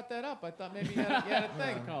time you brought that up. I thought maybe you had a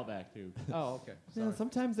thing. Call back too. Oh, okay. Yeah,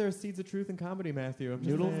 sometimes there are seeds of truth in comedy, Matthew. I'm just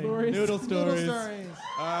Noodle saying. stories? Noodle stories. Noodle stories.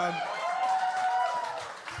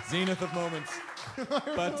 Zenith of moments.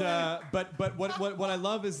 But what I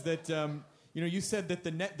love is that you said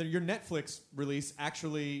that your Netflix release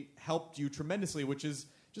actually helped you tremendously, which is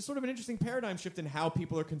just sort of an interesting paradigm shift in how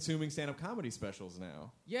people are consuming stand-up comedy specials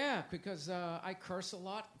now. Yeah, because I curse a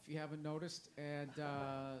lot, if you haven't noticed. And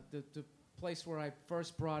the place where I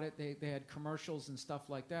first brought it, they had commercials and stuff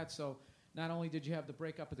like that. So not only did you have the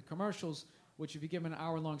breakup of the commercials, which if you give them an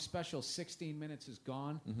hour-long special, 16 minutes is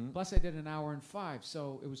gone. Plus I did an hour and 5.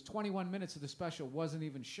 So it was 21 minutes of the special wasn't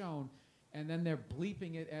even shown. And then they're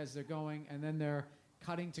bleeping it as they're going, and then they're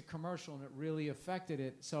cutting to commercial, and it really affected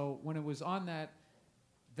it. So when it was on that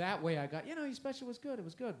way I got, your special was good, it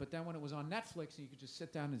was good. But then when it was on Netflix and you could just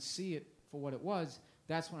sit down and see it for what it was,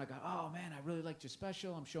 that's when I got, oh man, I really liked your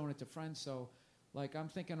special. I'm showing it to friends. So like I'm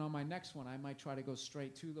thinking on my next one, I might try to go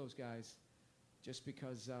straight to those guys just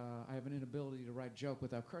because I have an inability to write joke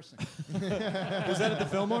without cursing. Was that at the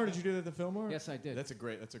Fillmore? Did you do that at the Fillmore? Yes, I did. That's a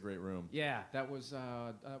great room. Yeah, that was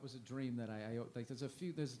a dream that I like.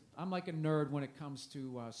 I'm like a nerd when it comes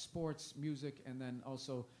to sports, music, and then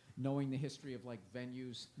also knowing the history of like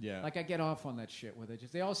venues. Yeah. Like I get off on that shit where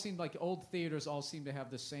they all seem like old theaters all seem to have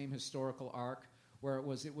the same historical arc where it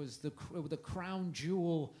was the crown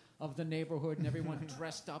jewel of the neighborhood and everyone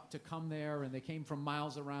dressed up to come there and they came from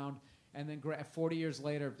miles around. And then 40 years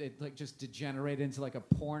later, it like just degenerated into like a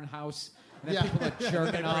porn house. And then people are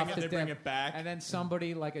jerking off. They bring it back. And then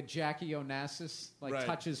somebody like a Jackie Onassis Right.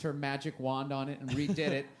 touches her magic wand on it and redid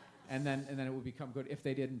it, and then it would become good if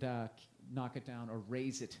they didn't knock it down or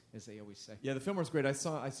raise it, as they always say. Yeah, the Fillmore's great. I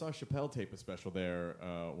saw Chappelle tape a special there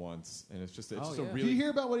once, and it's just a Did really. you hear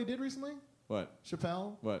about what he did recently? What?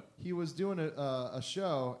 Chappelle? What? He was doing a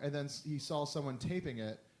show, and then he saw someone taping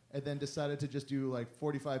it, and then decided to just do like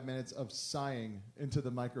 45 minutes of sighing into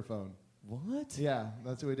the microphone. What? Yeah,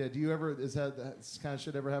 that's what he did. Do you ever, is that kind of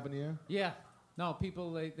shit ever happen to you? Yeah. No,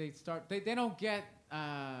 people, they don't get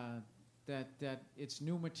that it's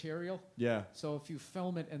new material. Yeah. So if you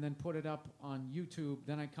film it and then put it up on YouTube,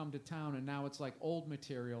 then I come to town and now it's like old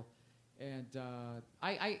material. And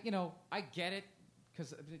I get it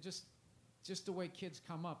because just the way kids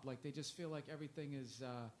come up, like they just feel like everything is,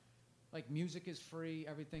 like music is free,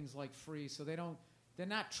 everything's like free. So they're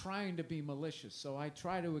not trying to be malicious. So I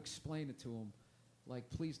try to explain it to them. Like,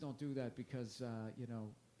 please don't do that because,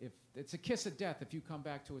 if it's a kiss of death if you come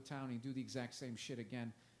back to a town and you do the exact same shit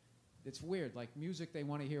again. It's weird. Like music, they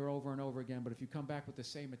want to hear over and over again, but if you come back with the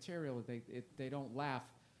same material, they don't laugh.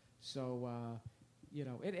 So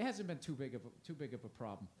it hasn't been too big of a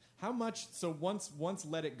problem. How much? So once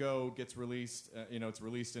Let It Go gets released, it's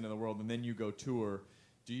released into the world, and then you go tour.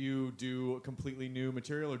 Do you do completely new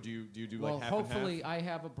material, or do you do like half and half? Well, hopefully I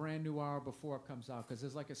have a brand new hour before it comes out because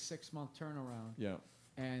there's like a 6-month turnaround. Yeah.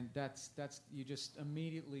 And that's you just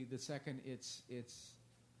immediately the second it's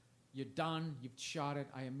you're done, you've shot it,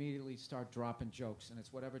 I immediately start dropping jokes, and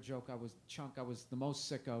it's whatever joke I was the most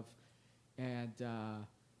sick of, and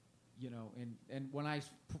and when I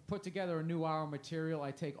put together a new hour material,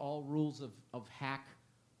 I take all rules of hack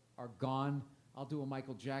are gone. I'll do a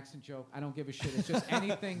Michael Jackson joke. I don't give a shit. It's just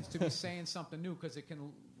anything to be saying something new because it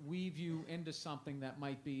can weave you into something that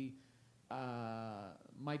might be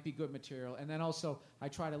good material. And then also, I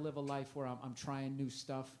try to live a life where I'm trying new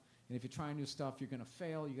stuff. And if you're trying new stuff, you're going to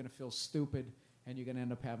fail, you're going to feel stupid, and you're going to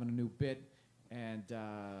end up having a new bit. And,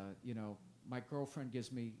 my girlfriend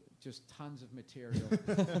gives me just tons of material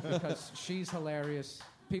because she's hilarious.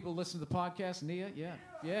 People listen to the podcast. Nia,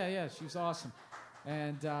 yeah, she's awesome.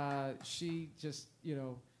 And she just,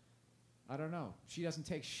 I don't know. She doesn't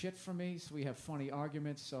take shit from me, so we have funny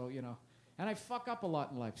arguments. So, and I fuck up a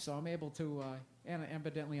lot in life, so I'm able to, and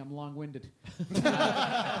evidently I'm long-winded.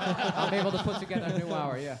 I'm able to put together a new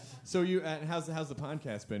hour, yeah. So how's the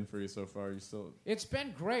podcast been for you so far? You still? It's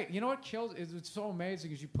been great. You know what kills? It's so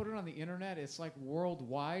amazing is you put it on the internet. It's like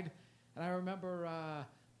worldwide. And I remember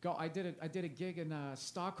I did a gig in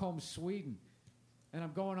Stockholm, Sweden. And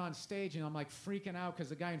I'm going on stage, and I'm like freaking out because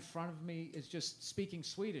the guy in front of me is just speaking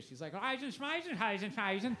Swedish. He's like, Heisen,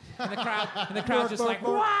 Heisen. And the crowd's just like,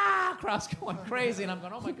 wow! Crowd's going crazy. And I'm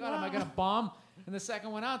going, oh my God, am I going to bomb? And the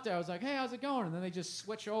second one out there, I was like, hey, how's it going? And then they just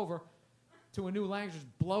switch over to a new language, which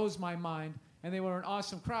blows my mind. And they were an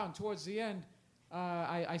awesome crowd. And towards the end,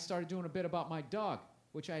 I started doing a bit about my dog,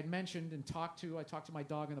 which I had mentioned and talked to. I talked to my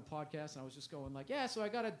dog in the podcast, and I was just going like, yeah, so I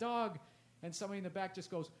got a dog. And somebody in the back just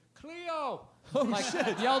goes, Cleo!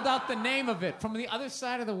 Shit. Yelled out the name of it from the other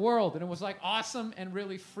side of the world. And it was like awesome and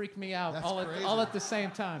really freaked me out all at the same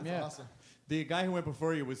time. That's yeah. awesome. The guy who went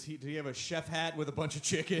before you, did he have a chef hat with a bunch of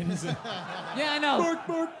chickens? Yeah, I know.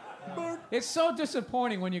 Bark. It's so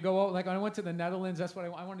disappointing when you go out. Like when I went to the Netherlands, that's what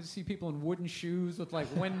I wanted to see people in wooden shoes with like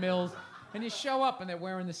windmills. And you show up and they're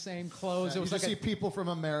wearing the same clothes. Yeah, it was you like just see people from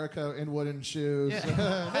America in wooden shoes.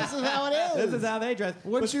 Yeah. This is how it is. This is how they dress.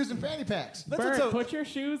 Wooden shoes and fanny packs. Bert, put your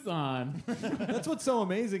shoes on. That's what's so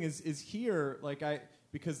amazing is here,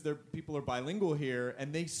 because people are bilingual here,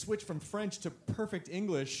 and they switch from French to perfect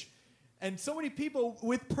English. And so many people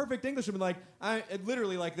with perfect English have been like,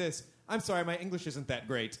 literally like this. I'm sorry, my English isn't that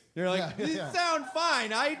great. You're like, you sound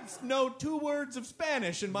fine. I know 2 words of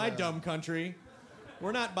Spanish in my dumb country.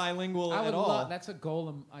 We're not bilingual at all. That's a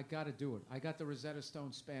goal. I got to do it. I got the Rosetta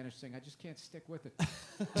Stone Spanish thing. I just can't stick with it.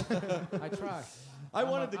 I try. I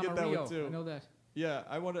wanted to get that one too. I know that. Yeah,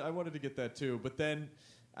 I wanted to get that too. But then,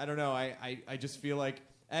 I don't know. I just feel like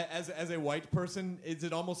as a white person, is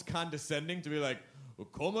it almost condescending to be like,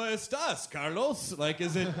 "¿Cómo estás, Carlos?" Like,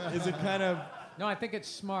 is it kind of? No, I think it's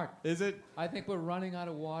smart. Is it? I think we're running out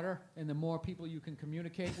of water, and the more people you can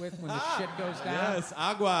communicate with when the shit goes down. Yes,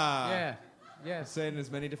 agua. Yeah. Yes. Say it in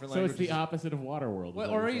as many different So languages. it's the opposite of Waterworld.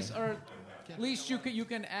 Well, or at least you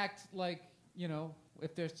can act like,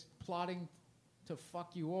 if they're plotting to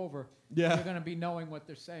fuck you over, you're going to be knowing what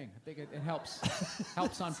they're saying. I think it helps.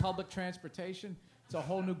 Helps on public transportation. It's a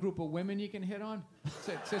whole new group of women you can hit on.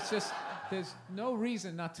 It's just, there's no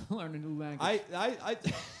reason not to learn a new language.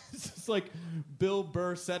 It's just like Bill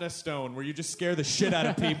Burr set a stone where you just scare the shit out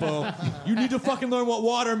of people. You need to fucking learn what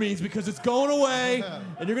water means because it's going away,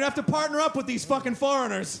 and you're gonna have to partner up with these fucking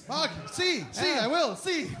foreigners. Fuck, I will.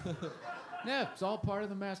 Yeah, it's all part of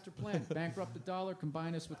the master plan. Bankrupt the dollar,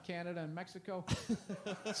 combine us with Canada and Mexico,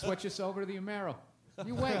 switch us over to the Amero.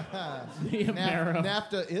 You wait. The Amero.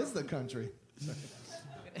 NAFTA is the country.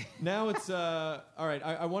 Now it's all right.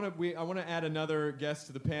 I want to add another guest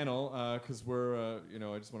to the panel because we're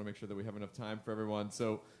I just want to make sure that we have enough time for everyone.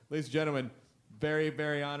 So, ladies and gentlemen, very,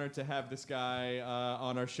 very honored to have this guy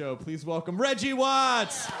on our show. Please welcome Reggie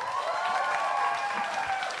Watts.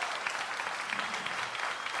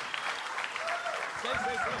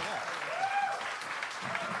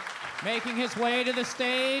 Making his way to the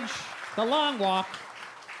stage, the long walk.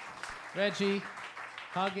 Reggie,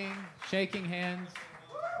 hugging, shaking hands.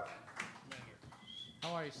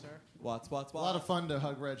 How are you, sir? Watts. A lot of fun to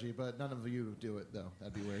hug Reggie, but none of you do it, though.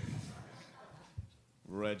 That'd be weird.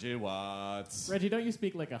 Reggie Watts. Reggie, don't you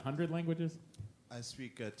speak like 100 languages? I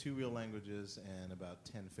speak 2 real languages and about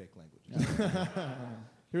 10 fake languages.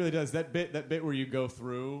 He really does. That bit where you go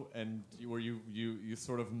through and where you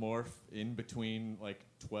sort of morph in between like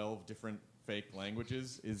 12 different fake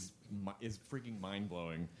languages is freaking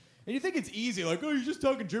mind-blowing. And you think it's easy, like, oh, you're just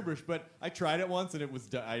talking gibberish, but I tried it once and it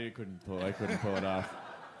was I couldn't pull it off.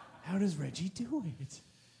 How does Reggie do it?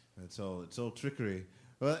 It's all trickery.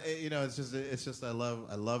 Well, it's just I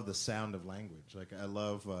love the sound of language. Like I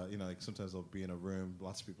love like sometimes I'll be in a room,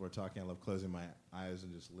 lots of people are talking. I love closing my eyes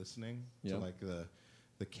and just listening to like the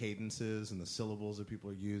cadences and the syllables that people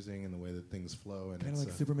are using and the way that things flow. And kind of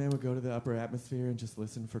like Superman would go to the upper atmosphere and just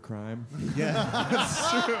listen for crime. Yeah,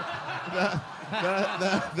 that's true.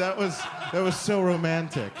 That was so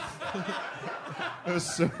romantic. It was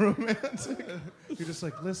so romantic. You're just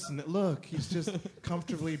like, listen, look, he's just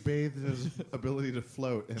comfortably bathed in his ability to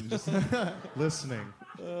float and just listening.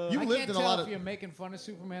 I can't tell if you're making fun of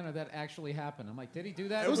Superman or that actually happened. I'm like, did he do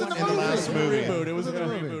that? It was in the last movie. It was in the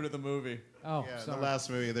reboot of the movie. Oh, yeah, sorry. In the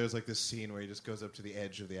last movie, there's like this scene where he just goes up to the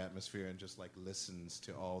edge of the atmosphere and just like listens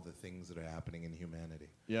to all the things that are happening in humanity.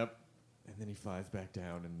 Yep. And then he flies back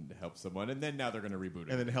down and helps someone, and then now they're going to reboot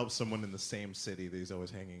it. And then helps someone in the same city that he's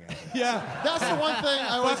always hanging out in. Yeah. That's the one thing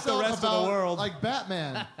I always Fuck the felt rest about of the world. like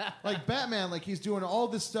Batman. Like he's doing all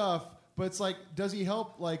this stuff, but it's like, does he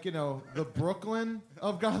help the Brooklyn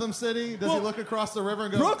of Gotham City? Does he look across the river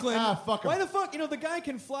and go, Brooklyn? fuck him? Why the fuck? The guy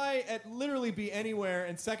can fly at literally be anywhere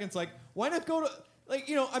in seconds. Like, why not go to... Like,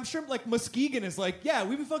 you know, I'm sure, like, Muskegon is like, yeah,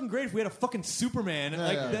 we'd be fucking great if we had a fucking Superman.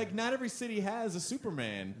 Like, not every city has a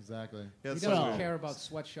Superman. Exactly. He doesn't care about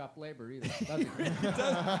sweatshop labor either, does he?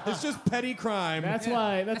 It's just petty crime. That's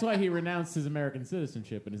why he renounced his American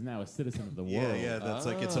citizenship and is now a citizen of the world. Yeah, that's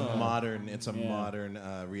like it's a modern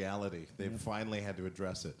reality. They've finally had to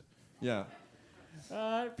address it. Yeah.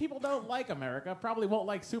 People don't like America, probably won't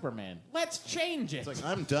like Superman. Let's change it. It's like,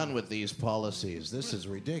 I'm done with these policies. This is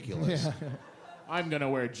ridiculous. I'm going to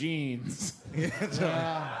wear jeans. That's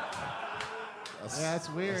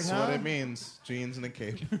weird, That's what it means. Jeans and a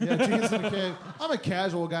cape. Yeah, jeans and a cape. I'm a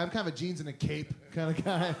casual guy. I'm kind of a jeans and a cape kind of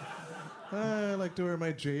guy. I like to wear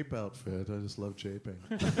my jape outfit. I just love japing.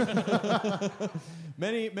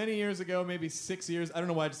 Many years ago, maybe 6 years. I don't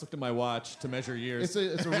know why I just looked at my watch to measure years.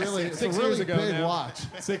 It's a really Six years ago big now. watch.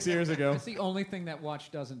 6 years ago. That's the only thing that watch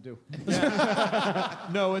doesn't do.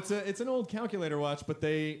 No, it's an old calculator watch, but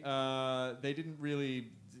they didn't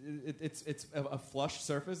really. It's a flush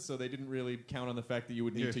surface, so they didn't really count on the fact that you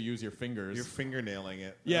would need to use your fingers. You're fingernailing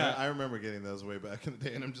it. Yeah. I remember getting those way back in the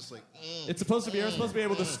day, and I'm just like, It's supposed to be. You're supposed to be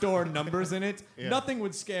able to store numbers in it. Yeah. Nothing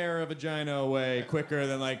would scare a vagina away quicker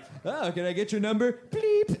than like, oh, can I get your number?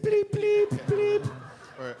 Bleep, bleep, bleep, bleep.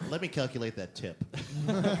 Or let me calculate that tip.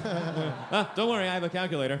 Don't worry, I have a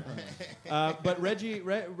calculator. But Reggie,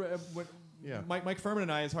 Mike Furman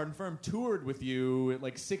and I, as Hard and Firm, toured with you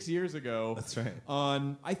like 6 years ago. That's right.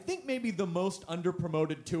 On, I think, maybe the most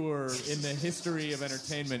underpromoted tour in the history of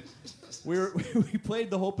entertainment. We played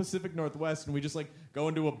the whole Pacific Northwest, and we just like go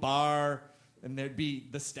into a bar, and there'd be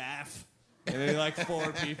the staff, and there'd be like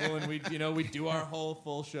 4 people, and we'd do our whole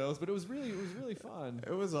full shows. But it was really fun.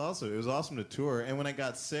 It was awesome. It was awesome to tour. And when I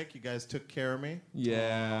got sick, you guys took care of me.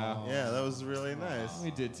 Yeah. Yeah, that was really nice. We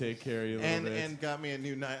did take care of you a little bit. And got me a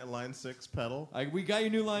new Line 6 pedal. We got you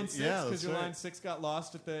new Line 6 Yeah, because that's your right. Line 6 got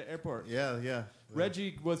lost at the airport. Yeah.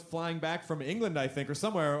 Reggie was flying back from England, I think, or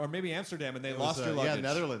somewhere, or maybe Amsterdam, and they lost your luggage. Yeah,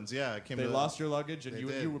 Netherlands. Yeah, They lost your luggage, and They you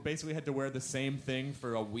did. basically had to wear the same thing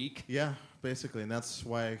for a week. Yeah, basically, and that's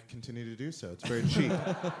why I continue to do so. It's very cheap.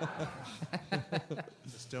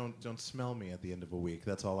 Just don't smell me at the end of a week.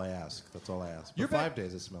 That's all I ask. For 5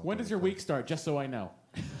 days, I smell. When does your week start, just so I know?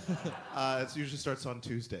 It usually starts on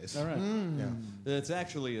Tuesdays. All right. Yeah. It's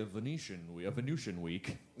actually a Venetian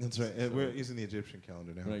week. That's right. We're using the Egyptian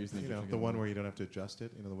calendar now. We're not using the Egyptian the calendar. one where you don't have to adjust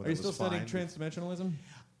it. The one Are you that still was studying fine. transdimensionalism?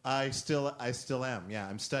 I still am. Yeah,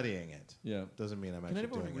 I'm studying it. Yeah. Doesn't mean I'm Can actually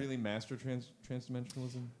anyone doing really master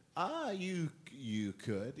transdimensionalism? it. You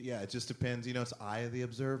could. Yeah, it just depends. It's eye of the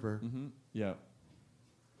observer. Mm-hmm. Yeah.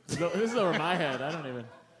 This is over my head. I don't even.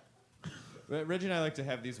 Reggie and I like to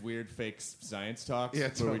have these weird fake science talks Yeah, where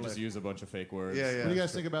we totally. just use a bunch of fake words. What do you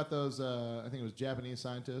guys think about those? I think it was Japanese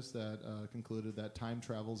scientists that concluded that time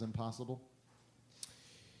travel is impossible.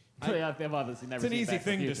 They've obviously never It's an seen easy Back to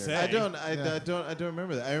the thing to Future. say. I don't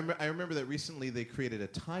remember that. I remember that recently they created a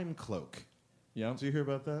time cloak. Yeah. Did you hear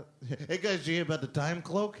about that? Hey guys, did you hear about the time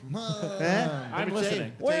cloak? I'm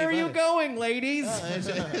listening. Where are you going, ladies?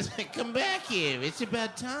 Come back here. It's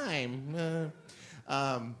about time.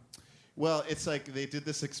 Well, it's like they did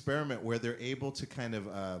this experiment where they're able to kind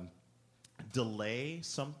of delay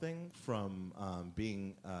something from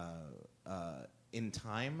being in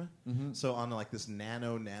time. Mm-hmm. So on like this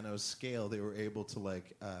nano scale, they were able to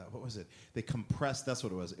like what was it? They compressed. That's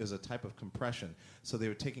what it was. It was a type of compression. So they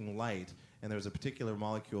were taking light, and there was a particular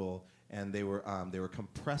molecule, and they were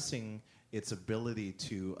compressing its ability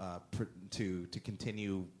to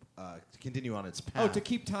continue. To continue on its path. Oh, to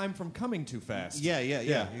keep time from coming too fast. Yeah,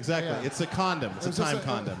 exactly. Yeah. It's a condom. It's a It's just time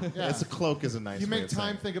condom. yeah. It's a cloak is a nice You way make of saying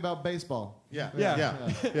time it. think about baseball. Yeah.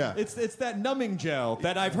 It's that numbing gel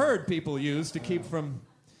that I've heard people use to keep from.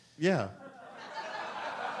 Yeah.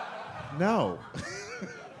 No.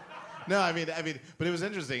 No, I mean, but it was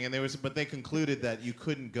interesting, and but they concluded that you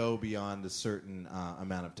couldn't go beyond a certain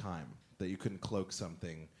amount of time, that you couldn't cloak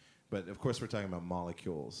something. But of course, we're talking about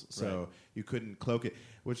molecules, so Right. you couldn't cloak it,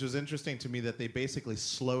 which was interesting to me that they basically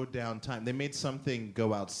slowed down time. They made something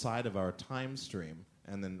go outside of our time stream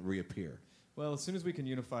and then reappear. Well, as soon as we can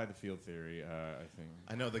unify the field theory, I think.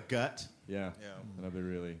 I know the gut. Yeah. Yeah. That'll be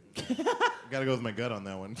really. Got to go with my gut on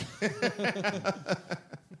that one.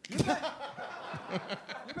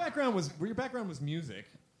 Your background was music.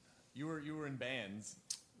 You were in bands.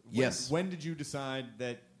 Yes. When did you decide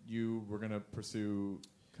that you were going to pursue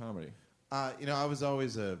comedy? I was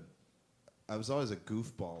always a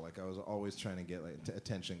goofball. Like I was always trying to get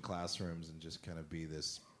attention in classrooms and just kind of be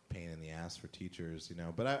this pain in the ass for teachers,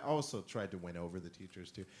 But I also tried to win over the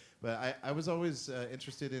teachers too. But I was always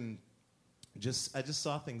interested in I just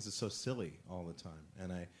saw things as so silly all the time,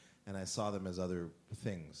 and I saw them as other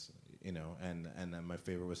things. you know, and then my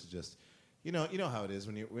favorite was to just, you know how it is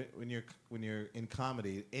when you're in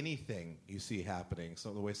comedy, anything you see happening.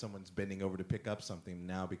 So the way someone's bending over to pick up something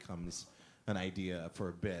now becomes an idea for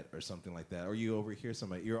a bit or something like that, or you overhear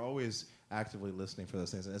somebody. You're always actively listening for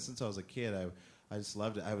those things. And since I was a kid, I just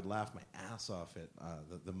loved it. I would laugh my ass off at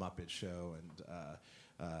the Muppet Show and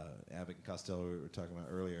Abbott and Costello we were talking about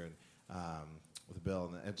earlier, and with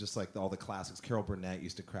Bill, and just like all the classics. Carol Burnett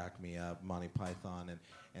used to crack me up, Monty Python,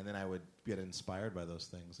 and then I would get inspired by those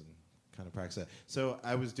things and kind of practice that. So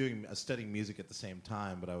I was studying music at the same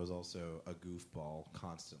time, but I was also a goofball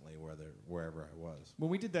constantly wherever I was.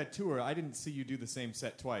 When we did that tour, I didn't see you do the same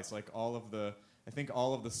set twice. Like I think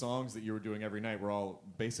all of the songs that you were doing every night were all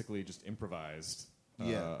basically just improvised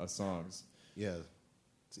songs. Yeah,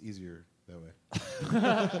 it's easier that way.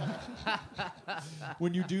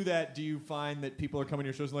 When you do that, do you find that people are coming to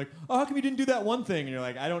your shows and like, oh, how come you didn't do that one thing? And you're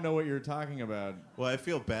like, I don't know what you're talking about. Well, I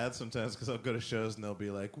feel bad sometimes because I'll go to shows and they'll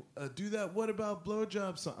be like, do that what about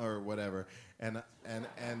blowjob song or whatever, and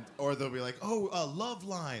or they'll be like, Love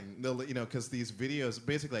Line. They'll, because these videos,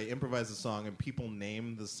 basically I improvise a song and people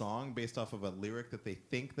name the song based off of a lyric that they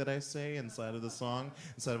think that I say inside of the song,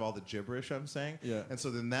 instead of all the gibberish I'm saying. Yeah. And so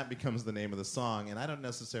then that becomes the name of the song, and I don't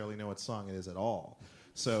necessarily know what song it is at all.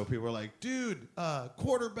 So people are like, dude,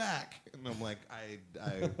 quarterback. And I'm like,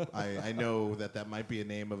 I know that might be a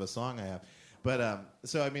name of a song I have. But,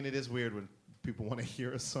 so, I mean, it is weird when people want to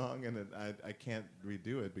hear a song and I can't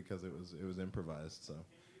redo it because it was improvised. So,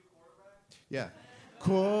 yeah.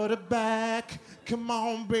 Quarterback, come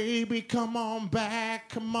on, baby, come on back,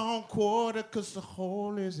 come on, quarter, 'cause the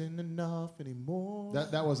hole isn't enough anymore.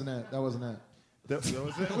 That wasn't it. That wasn't it. That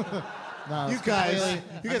was it? No, you guys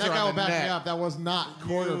that are guy on will the back net. me up. That was not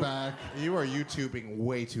quarterback. You are YouTubing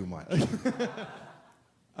way too much.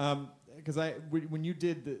 Because when you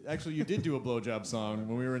did, you did do a blowjob song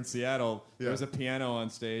when we were in Seattle. Yeah. There was a piano on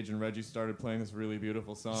stage, and Reggie started playing this really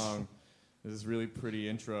beautiful song. This really pretty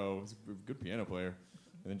intro. He was a good piano player,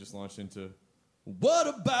 and then just launched into, "What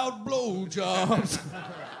about blowjobs?"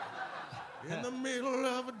 In the middle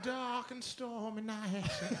of a dark and stormy night.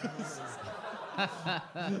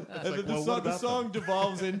 The song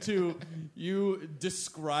devolves into you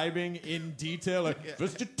describing in detail, like,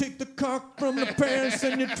 first you take the cock from the pants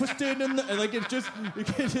and you twist it in the... And like, it just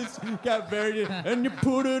got very... And you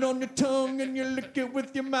put it on your tongue and you lick it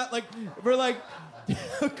with your mouth. Like, for like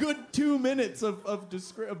a good 2 minutes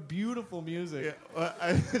of beautiful music. Yeah, well,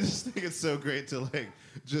 I just think it's so great to, like,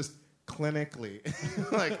 just... clinically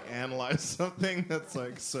like analyze something that's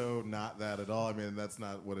like so not that at all. I mean, that's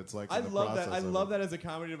not what it's like. I love that. I love that as a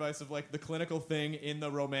comedy device of like the clinical thing in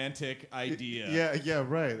the romantic idea. Yeah,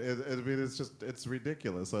 right. I mean, it's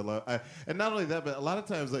ridiculous. And not only that, but a lot of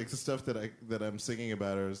times like the stuff that I'm singing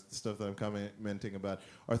about or the stuff that I'm commenting about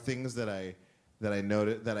are things that I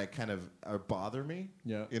notice that I kind of bother me.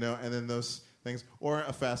 Yeah. And then those things or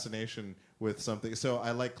a fascination with something. So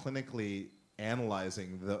I like clinically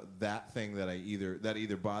analyzing that thing that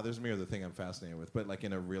either bothers me or the thing I'm fascinated with, but like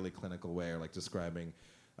in a really clinical way, or like describing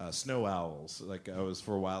snow owls. Like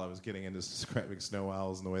for a while I was getting into describing snow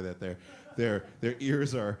owls and the way that their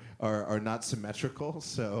ears are not symmetrical,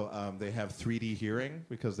 so they have 3D hearing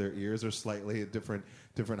because their ears are slightly at different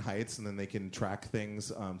heights, and then they can track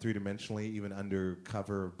things 3-dimensionally even under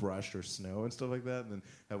cover of brush or snow and stuff like that, and then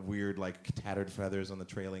have weird like tattered feathers on the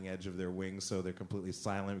trailing edge of their wings, so they're completely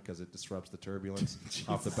silent because it disrupts the turbulence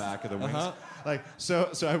off the back of the wings. Like so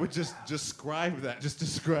I would just describe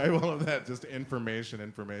all of that, just information.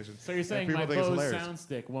 So you're saying my Bose sound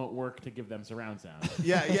stick won't work to give them surround sound?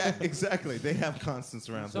 Yeah, exactly. They have constant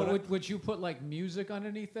surround sound. So would you put like music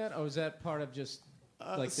underneath that, or is that part of just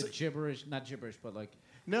like the gibberish? Not gibberish, but like.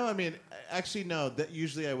 No, I mean, actually, no. That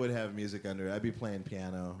usually I would have music under it. I'd be playing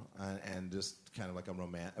piano and just kind of like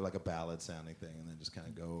like a ballad sounding thing, and then just kind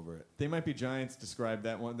of go over it. They Might Be Giants described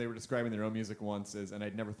that one. They were describing their own music once as, and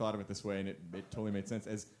I'd never thought of it this way, and it totally made sense,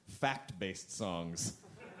 as fact-based songs.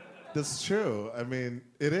 That's true. I mean,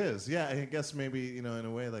 it is. Yeah, I guess maybe in a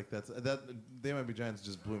way like that. They Might Be Giants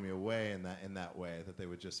just blew me away in that way, that they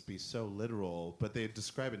would just be so literal, but they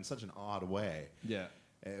describe it in such an odd way. Yeah.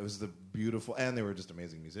 It was the beautiful, and they were just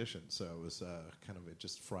amazing musicians. So it was it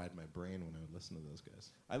just fried my brain when I would listen to those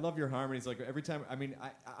guys. I love your harmonies. Like every time, I mean,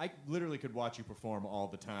 I literally could watch you perform all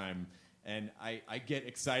the time, and I get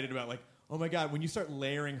excited about like, oh my God, when you start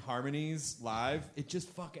layering harmonies live, it just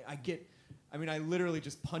I literally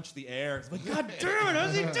just punch the air. It's like, God damn it, how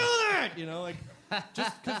does he do that? Like,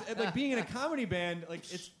 just because like being in a comedy band, like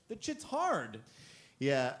the shit's hard.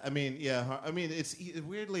 Yeah, I mean, it's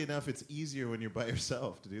weirdly enough, it's easier when you're by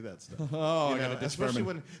yourself to do that stuff. Oh, You know, I got especially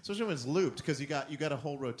when it's looped, because you got a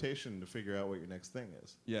whole rotation to figure out what your next thing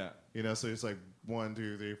is. Yeah. You know, so it's like 1,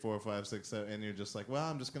 2, 3, 4, 5, 6, 7, and you're just like, well,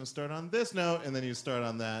 I'm just going to start on this note, and then you start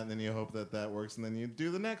on that, and then you hope that works, and then you do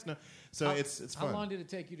the next note. So it's fun. How long did it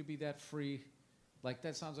take you to be that free? Like,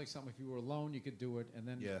 that sounds like something, if you were alone, you could do it, and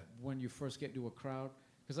then when you first get into a crowd,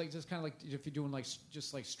 because like just kind of like if you're doing like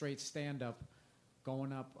just like straight stand-up,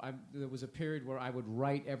 going up, there was a period where I would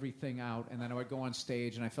write everything out, and then I would go on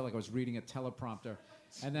stage, and I felt like I was reading a teleprompter.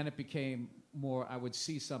 And then it became more, I would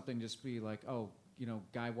see something, just be like, oh, you know,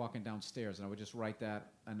 guy walking downstairs, and I would just write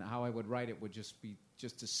that. And how I would write it would just be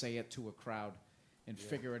just to say it to a crowd and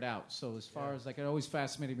figure it out. So as far as, like, it always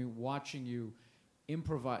fascinated me watching you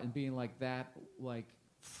improvise and being like that, like,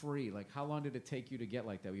 free. Like, how long did it take you to get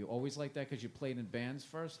like that? Were you always like that because you played in bands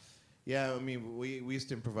first? Yeah, I mean, we used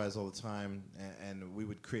to improvise all the time, and we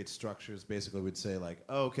would create structures. Basically, we'd say, like,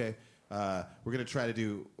 oh, okay, we're going to try to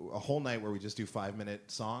do a whole night where we just do 5-minute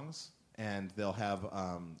songs, and they'll have,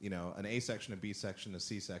 you know, an A section, a B section, a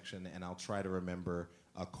C section, and I'll try to remember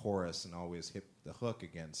a chorus and always hit the hook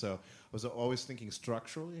again. So I was always thinking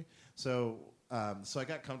structurally. So I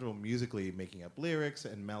got comfortable musically making up lyrics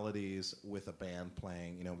and melodies with a band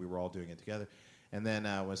playing. You know, we were all doing it together. And then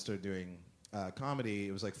when I started doing comedy,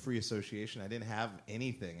 it was like free association. I didn't have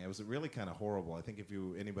anything. It was really kind of horrible. I think if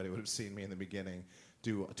anybody would have seen me in the beginning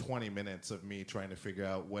do 20 minutes of me trying to figure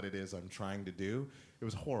out what it is I'm trying to do, it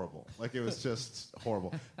was horrible. Like, it was just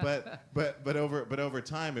horrible. But over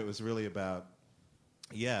time, it was really about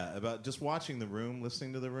just watching the room,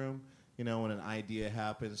 listening to the room. You know, when an idea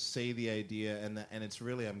happens, say the idea, and it's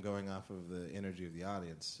really, I'm going off of the energy of the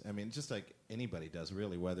audience. I mean, just like anybody does,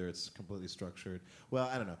 really, whether it's completely structured. Well,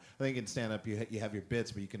 I don't know. I think in stand-up, you have your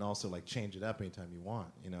bits, but you can also, like, change it up anytime you want.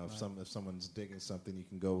 You know, if someone's digging something, you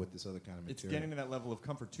can go with this other kind of material. It's getting to that level of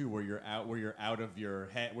comfort too, where you're out of your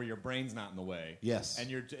head, where your brain's not in the way. Yes.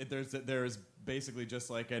 And there's basically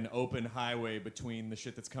just like an open highway between the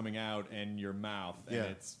shit that's coming out and your mouth, and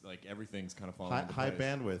it's like everything's kind of falling into high place.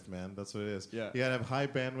 bandwidth, man. That's what it is. Yeah. You gotta have high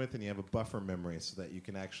bandwidth, and you have a buffer memory so that you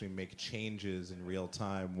can actually make changes in real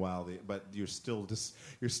time but you're still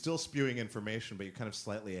spewing information, but you're kind of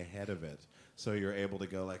slightly ahead of it. So you're able to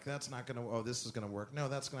go like, that's not gonna. Oh, this is gonna work. No,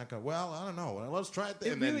 that's not gonna. Well, I don't know. Well, let's try it.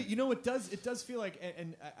 It really, you know, it does feel like,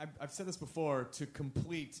 and I've said this before to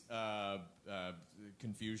complete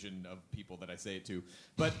confusion of people that I say it to,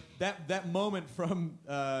 but that moment from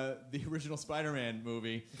the original Spider-Man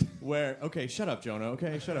movie where, okay, shut up, Jonah.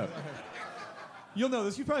 Okay, shut up. You'll know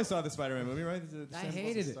this. You probably saw the Spider-Man movie, right? I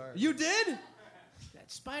hated it. You did?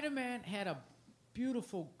 That Spider-Man had a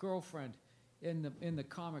beautiful girlfriend in the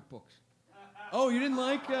comic books. Oh, you didn't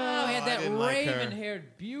like? He had that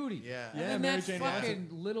raven-haired beauty. Yeah. And Yeah, then Mary that Jane fucking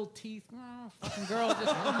little teeth, fucking girl just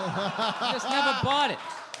never bought it.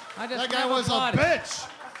 That guy was a bitch.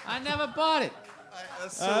 I never bought it.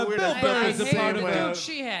 That's so weird. Bill Burr is a part of Dude,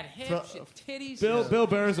 she had hips, titties. Bill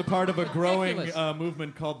Burr is a part of a growing Ridiculous.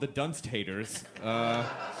 movement called the Dunst Haters. No,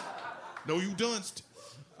 you dunst.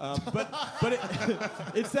 But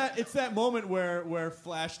it's that moment where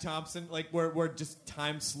Flash Thompson, like where just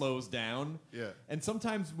time slows down. Yeah. And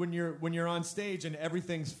sometimes when you're on stage and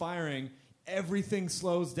everything's firing, everything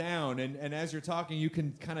slows down, and as you're talking, you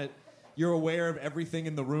can you're aware of everything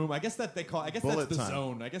in the room. I guess that's the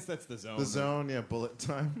zone. I guess that's the zone. The zone, yeah, bullet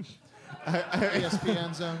time.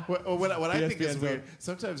 ESPN zone. What I think ESPN is zone. weird,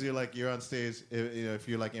 sometimes you're on stage, you know, if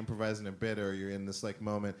you're like improvising a bit or you're in this like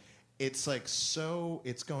moment, it's like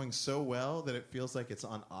it's going so well that it feels like it's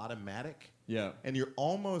on automatic. Yeah. And you're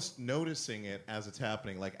almost noticing it as it's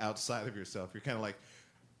happening, like outside of yourself. You're kind of like,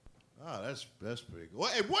 oh, that's pretty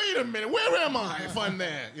good. Wait a minute, where am I if I'm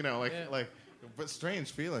there? You know, but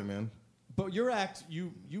strange feeling, man. But your act,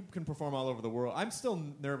 you can perform all over the world. I'm still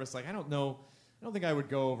nervous. Like, I don't think I would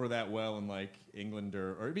go over that well in like England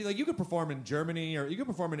or it'd be like you could perform in Germany or you could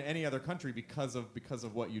perform in any other country because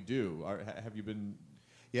of what you do. Have you been?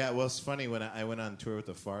 Yeah, well, it's funny when I went on tour with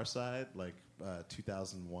the Far Side, like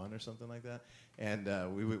 2001 or something like that, and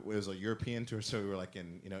it was a European tour, so we were like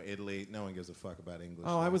in Italy. No one gives a fuck about English.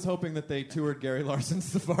 Oh, I was hoping that they toured Gary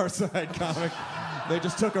Larson's The Far Side comic. They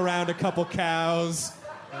just took around a couple cows.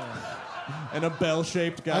 And a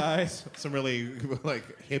bell-shaped guy. Some really like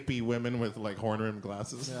hippie women with like horn-rimmed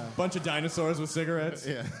glasses. Yeah. Bunch of dinosaurs with cigarettes.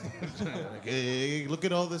 Yeah. Like, hey, look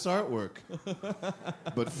at all this artwork.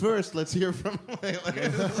 But first, let's hear from.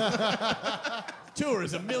 Tour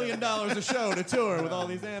is $1 million a show to tour with all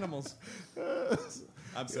these animals.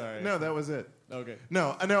 I'm sorry. No, that was it. Okay.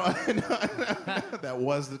 No, that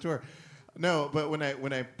was the tour. No, but when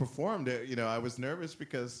I performed it, you know, I was nervous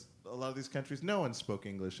because a lot of these countries, no one spoke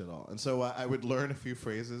English at all. And so I would learn a few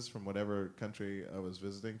phrases from whatever country I was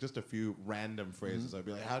visiting, just a few random phrases. I'd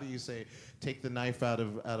be like, how do you say, take the knife out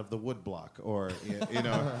of the wood block? Or, you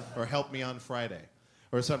know, or help me on Friday.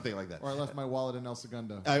 Or something like that. Or I left my wallet in El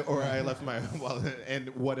Segundo. I left my wallet in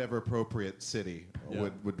whatever appropriate city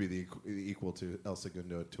would be the equal to El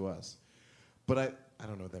Segundo to us. But I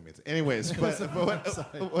don't know what that means. Anyways, but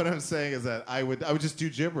what I'm saying is that I would just do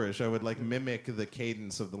gibberish. I would like mimic the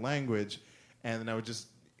cadence of the language, and then I would just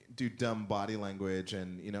do dumb body language,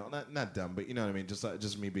 and you know, not dumb, but you know what I mean.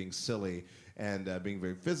 Just me being silly and being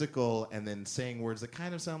very physical, and then saying words that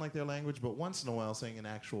kind of sound like their language, but once in a while saying an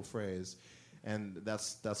actual phrase, and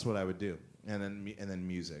that's what I would do. And then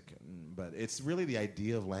music. But it's really the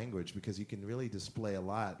idea of language, because you can really display a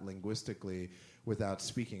lot linguistically without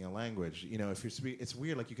speaking a language. You know, if you're it's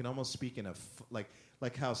weird. Like you can almost speak in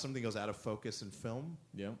like how something goes out of focus in film.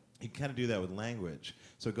 Yeah. You kind of do that with language.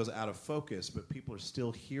 So it goes out of focus, but people are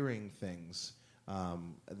still hearing things.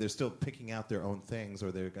 They're still picking out their own things,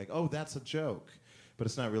 or they're like, oh, that's a joke. But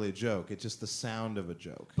it's not really a joke. It's just the sound of a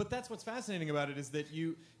joke. But that's what's fascinating about it, is that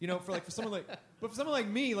you know, for someone like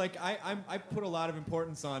me, like I put a lot of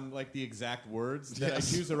importance on like the exact words that I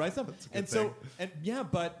choose to write stuff. And so,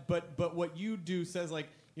 but what you do says, like,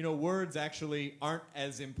 you know, words actually aren't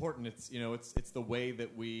as important. It's, you know, it's the way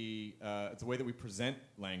that we present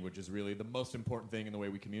language is really the most important thing in the way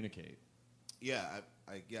we communicate. Yeah,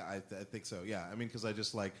 I think so. Yeah, I mean, because I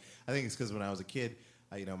think it's because when I was a kid,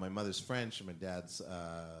 you know, my mother's French and my dad's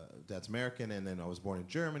American, and then I was born in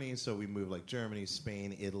Germany, so we moved like Germany,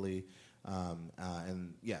 Spain, Italy,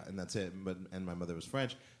 and that's it. And my mother was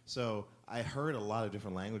French, so I heard a lot of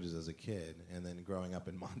different languages as a kid, and then growing up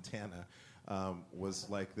in Montana was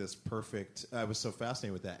like this perfect. I was so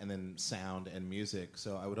fascinated with that, and then sound and music.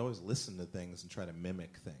 So I would always listen to things and try to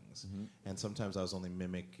mimic things, and sometimes I was only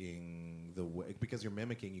mimicking the way, because you're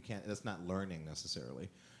mimicking, you can't. That's not learning necessarily.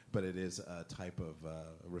 But it is a type of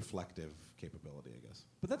reflective capability, I guess.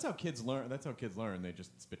 But that's how kids learn. They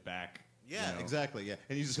just spit back. Yeah, you know? Exactly. Yeah,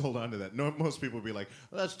 and you just hold on to that. No, most people would be like,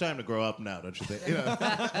 "Well, that's time to grow up now, don't you think?" You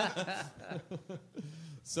know?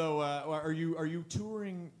 So, are you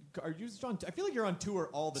touring? Are you on? I feel like you're on tour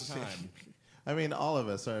all the time. I mean, all of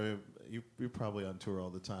us are. You're probably on tour all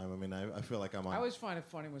the time. I mean, I feel like I'm on. I always find it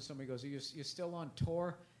funny when somebody goes, "You're still on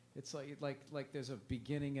tour." It's like there's a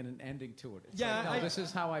beginning and an ending to it. It's like, this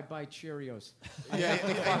is how I buy Cheerios.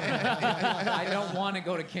 I don't want to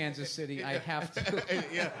go to Kansas City. I have to.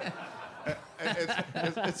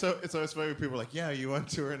 It's always funny when people are like, "Yeah, are you on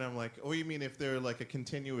tour?" And I'm like, "Oh, you mean if they're like a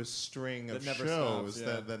continuous string of shows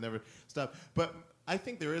that never stop?" But I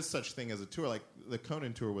think there is such thing as a tour. Like the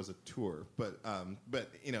Conan tour was a tour, but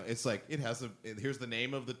you know, it's like here's the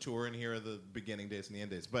name of the tour, and here are the beginning dates and the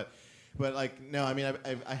end dates. But like, no, I mean,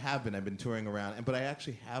 I've been touring around, but I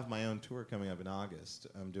actually have my own tour coming up in August.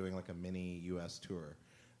 I'm doing like a mini U.S. tour,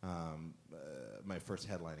 my first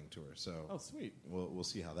headlining tour. So, oh, sweet. We'll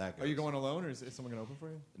see how that goes. Are you going alone, or is someone going to open for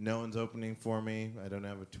you? No one's opening for me. I don't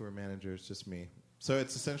have a tour manager. It's just me. So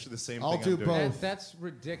it's essentially the same I'll thing. do I'm doing. both. That's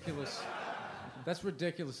ridiculous. That's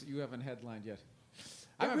ridiculous that you haven't headlined yet.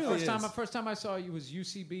 First time I saw you was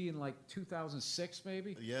UCB in like 2006,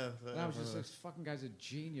 maybe. Yeah. And I was just like, this fucking guy's a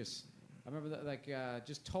genius. I remember that, like,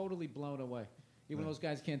 just totally blown away. Even those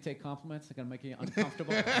guys can't take compliments, they're gonna make you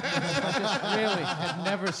uncomfortable. I just really had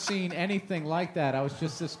never seen anything like that. I was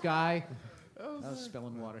just this guy. I was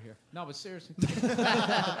spilling water here. No, but seriously.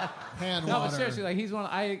 Hand no, water. but seriously, like he's one.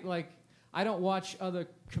 I don't watch other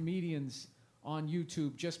comedians on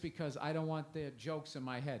YouTube just because I don't want their jokes in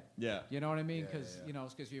my head. Yeah. You know what I mean? Because you know,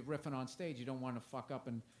 because you're riffing on stage, you don't want to fuck up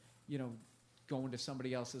and, you know, go into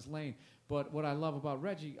somebody else's lane. But what I love about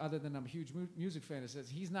Reggie, other than I'm a huge music fan, is that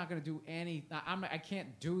he's not going to do I can't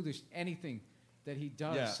do anything that he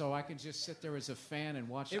does. Yeah. So I can just sit there as a fan and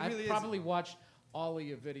watch. I probably watch all of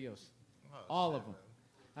your videos, all of them.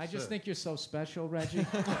 I just think you're so special, Reggie.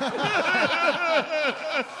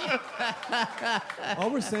 All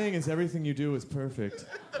we're saying is everything you do is perfect.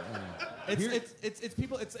 It's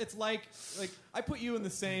people. It's like I put you in the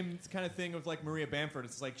same kind of thing with like Maria Bamford.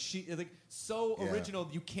 It's like she is like so original.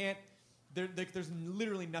 You can't. There's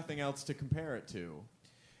literally nothing else to compare it to.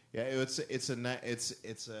 Yeah, it's you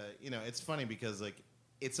know, it's funny because like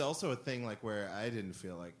it's also a thing like where I didn't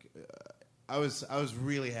feel like I was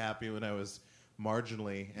really happy when I was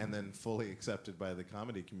marginally and then fully accepted by the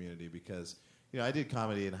comedy community, because you know I did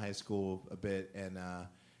comedy in high school a bit and I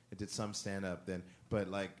did some stand up then, but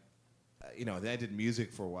like I did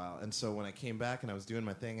music for a while, and so when I came back and I was doing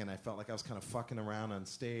my thing, and I felt like I was kind of fucking around on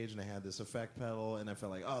stage, and I had this effect pedal, and I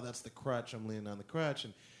felt like, oh, that's the crutch. I'm leaning on the crutch,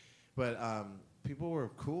 but people were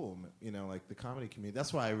cool, like the comedy community.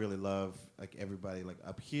 That's why I really love like everybody like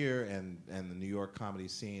up here and the New York comedy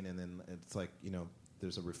scene, and then it's like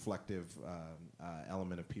there's a reflective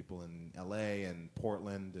element of people in L.A. and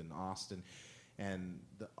Portland and Austin. And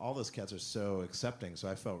all those cats are so accepting, so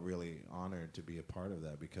I felt really honored to be a part of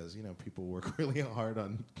that because, people work really hard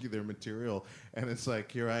on their material. And it's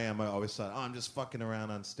like, here I am. I always thought, I'm just fucking around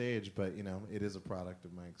on stage. But, it is a product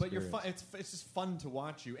of my experience. But it's just fun to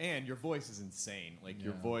watch you. And your voice is insane. Like,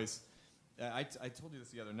 your voice... I told you this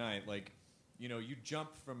the other night. Like, you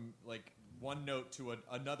jump from, like, one note to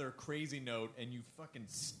another crazy note, and you fucking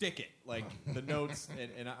stick it. Like, the notes...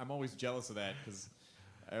 And I'm always jealous of that because...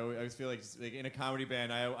 I always feel like in a comedy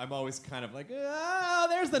band, I'm always kind of like,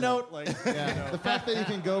 there's the note. Like, The fact that you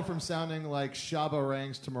can go from sounding like Shabba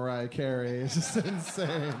Ranks to Mariah Carey is just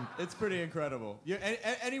insane. It's pretty incredible.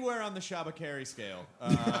 Anywhere on the Shabba Carey scale,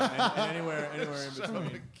 and anywhere in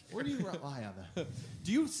between. Where do you rely on that?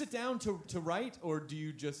 Do you sit down to write, or do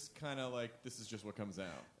you just kind of like, this is just what comes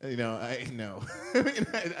out? I know.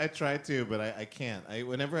 I try to, but I can't.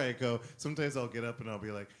 Whenever I go, sometimes I'll get up and I'll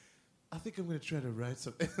be like, I think I'm going to try to write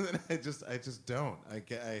something. And then I just don't.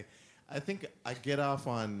 I think I get off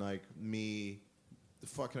on like me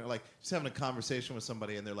fucking like just having a conversation with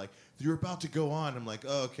somebody and they're like, you're about to go on. I'm like,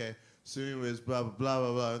 oh, okay. So anyways, blah, blah, blah,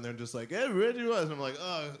 blah, blah. And they're just like, hey, Reggie was. And I'm like,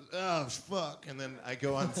 oh, fuck. And then I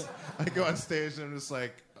go on stage and I'm just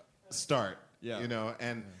like, start. Yeah.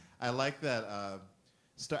 And I like that.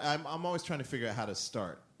 I'm always trying to figure out how to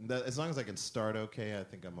start. As long as I can start okay, I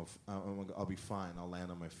think I'll be fine. I'll land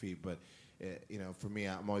on my feet. But for me,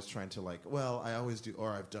 I'm always trying to like. Well, I always do, or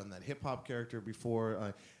I've done that hip hop character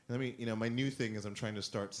before. My new thing is I'm trying to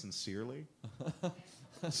start sincerely.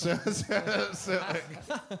 That's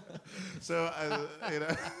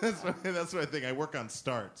my thing. I work on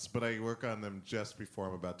starts, but I work on them just before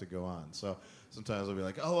I'm about to go on. So sometimes I'll be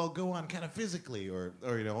like, oh, I'll go on kind of physically, or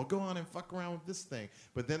I'll go on and fuck around with this thing.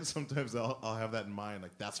 But then sometimes I'll have that in mind,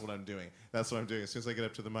 like that's what I'm doing. That's what I'm doing. As soon as I get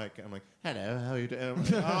up to the mic, I'm like, hello, how are you doing? I'm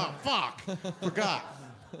like, oh, fuck, forgot.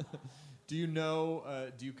 Do you know,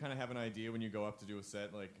 do you kind of have an idea when you go up to do a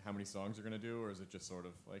set, like how many songs you're going to do, or is it just sort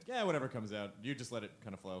of like, yeah, whatever comes out? You just let it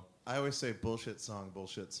kind of flow? I always say bullshit song,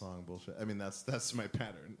 bullshit song, bullshit. I mean, that's my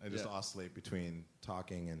pattern. I just oscillate between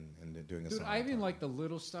talking and doing a song. Dude, I even like the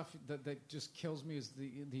little stuff that just kills me is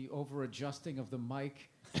the over-adjusting of the mic.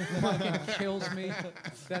 Fucking kills me.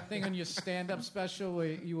 That thing on your stand-up special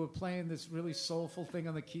where you were playing this really soulful thing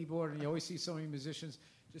on the keyboard, and you always see so many musicians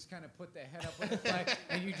just kind of put their head up with the flag,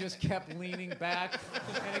 and you just kept leaning back.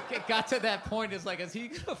 And it got to that point, it's like, is he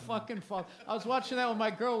gonna fucking fall? I was watching that with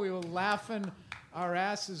my girl. We were laughing our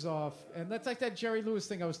asses off. And that's like that Jerry Lewis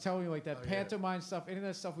thing I was telling you, like that pantomime stuff, any of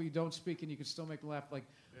that stuff where you don't speak and you can still make them laugh, like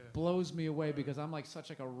blows me away because I'm like such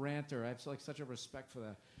like a ranter. I have like such a respect for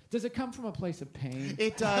that. Does it come from a place of pain?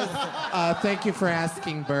 It does. Thank you for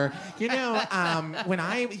asking, Burr. When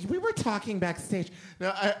we were talking backstage.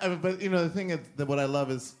 No, but the thing is that what I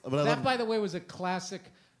love is that. By the way, was a classic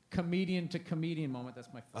comedian to comedian moment. That's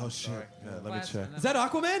my favorite. Oh shit! Yeah, let me check. Is that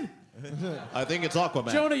Aquaman? I think it's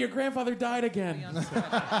Aquaman. Jonah, your grandfather died again.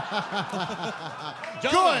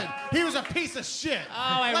 Good. He was a piece of shit. Oh,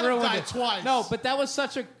 I Let ruined him die it twice. No, but that was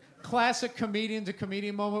such a classic comedian to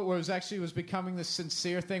comedian moment where it was becoming the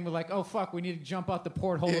sincere thing. We're like, oh fuck, we need to jump out the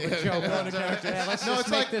porthole of a joke. Let's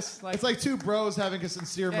just make this like. It's like two bros having a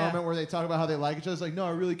sincere moment where they talk about how they like each other. It's like, no,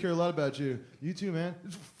 I really care a lot about you. You too, man.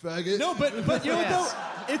 Faggot. No, but you know what though?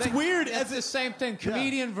 It's weird. It's the same thing.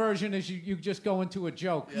 Comedian version is you just go into a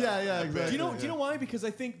joke. Yeah, exactly. Do you know why? Because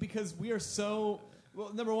I think because we are so.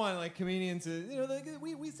 Well, number one, like comedians,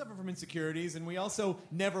 we suffer from insecurities, and we also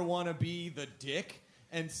never want to be the dick.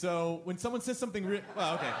 And so when someone says something,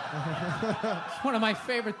 well, okay, it's one of my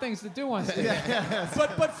favorite things to do on stage.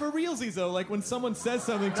 But for realsies though, like when someone says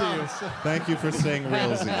something to you, thank you for saying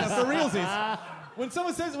realsies. For realsies, when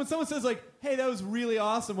someone says like, hey, that was really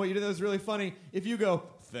awesome, what you did, that was really funny. If you go,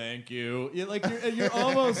 thank you, you're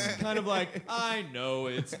almost kind of like, I know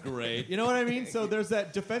it's great. You know what I mean? So there's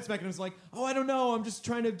that defense mechanism, like, oh, I don't know, I'm just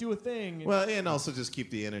trying to do a thing. Well, and also just keep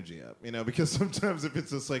the energy up, because sometimes if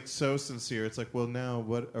it's just like so sincere, it's like, well, now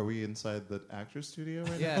what are we inside the actor's studio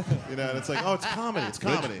right now? And it's like, oh, it's comedy. It's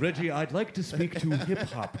comedy. Reggie, I'd like to speak to hip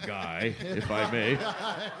hop guy, if I may.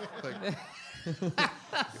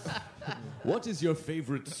 What is your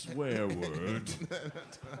favorite swear word?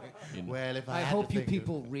 Well, if I hope you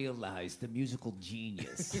people realize the musical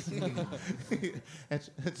genius.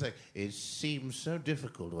 it's like, it seems so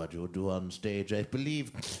difficult what you do on stage. I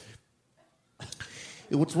believe...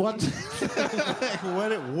 It's what?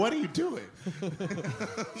 What are you doing?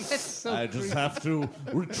 I just have to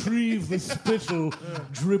retrieve the spittle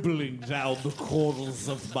dribbling down the corners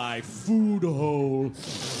of my food hole.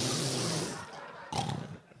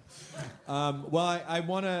 Well, I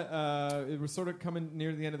want to. We're sort of coming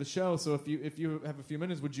near the end of the show, so if you have a few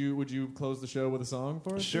minutes, would you close the show with a song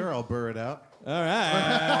for us? Sure, I'll burr it out. All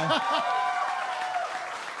right.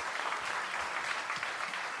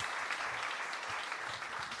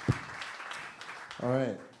 All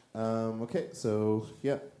right. Okay, so,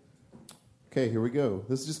 yeah. Okay, here we go.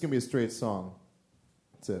 This is just going to be a straight song.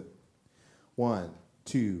 That's it. 1,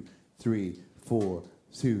 2, 3, 4,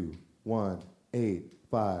 2, 1, 8,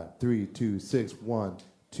 5, 3, 2, 6, 1,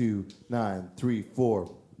 2, 9, 3,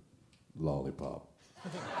 4. Lollipop.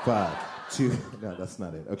 5, 2. No, that's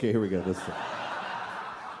not it. Okay, here we go. This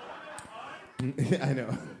I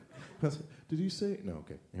know. Did you say? No,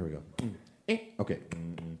 okay. Here we go. Okay. Okay.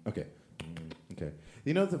 Okay.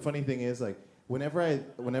 You know what the funny thing is? Like, whenever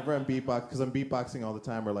I'm beatbox, because I'm beatboxing all the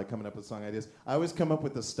time or like coming up with song ideas, I always come up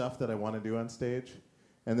with the stuff that I want to do on stage.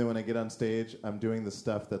 And then when I get on stage, I'm doing the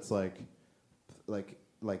stuff that's like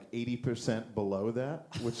 80% below that,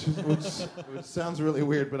 which sounds really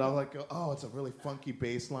weird, but I'll like go, oh, it's a really funky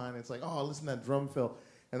bass line. It's like, oh, listen to that drum fill.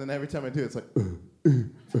 And then every time I do it, it's like,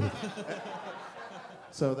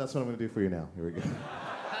 So that's what I'm going to do for you now. Here we go.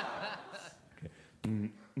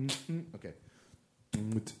 Okay.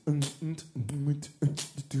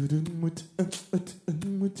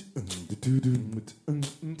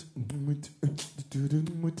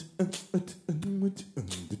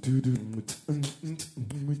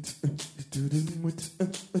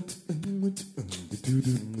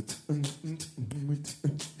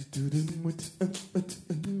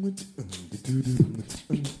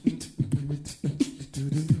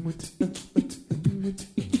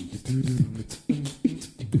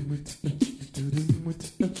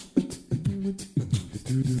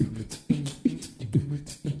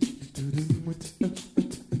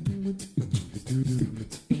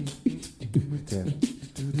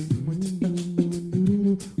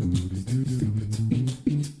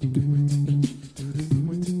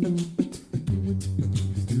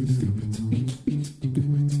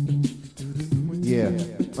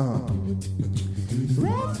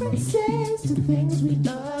 References to things we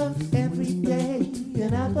love every day.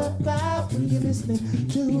 And up about when you're listening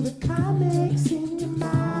to the comics in your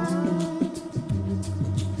mind.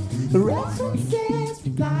 References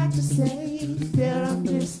we like to say they're not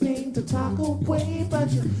listening to talk away, but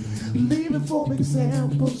you leave it for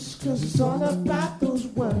examples, cause it's all about those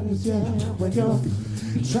words, yeah. When you're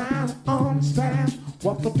trying to understand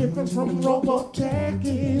what the difference from Robotech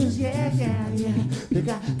is, yeah. They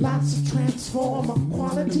got lots of transformer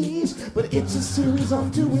qualities, but it's a series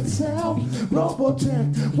unto itself.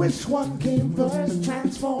 Robotech, which one came first?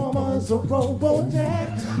 Transformers or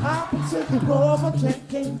Robotech? I would say the Robotech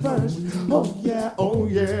came first. Oh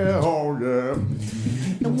yeah.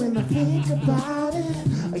 And when I think about it,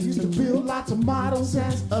 I used to build lots of models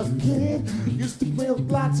as a kid. Used to build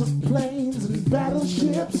lots of planes and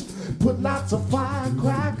battleships. Put lots of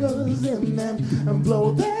firecrackers in them and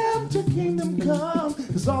blow them to kingdom come.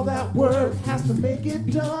 Cause all that work has to make it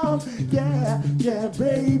dumb. Yeah,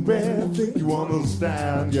 baby, think you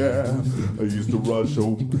understand, yeah. I used to rush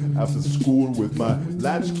home after school with my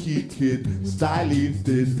latchkey kid, Stylie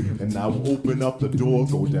did. And I would open up the door,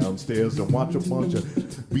 go downstairs and watch a bunch of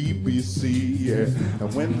BBC, yeah.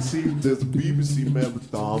 And when there's a BBC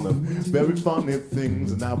marathon of very funny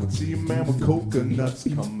things, and I would see a man with coconuts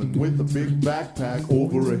coming with a big backpack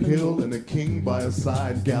over a hill and a king by his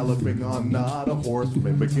side galloping on not a horse,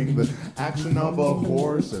 mimicking the action of a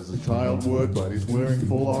horse as a child would, but he's wearing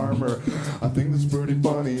full armor. I think that's pretty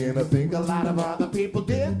funny, and I think a lot of other people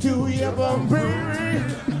did too. Yeah, but baby,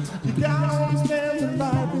 you gotta understand that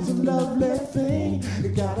life is a lovely thing. You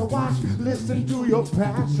gotta watch, listen to your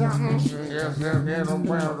passion. Yes,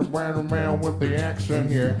 man with the action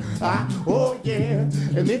here. Oh yeah.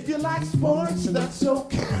 And if you like sports, that's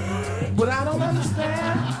okay. But I don't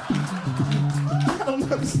understand.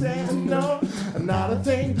 No, not a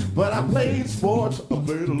thing. But I played sports. I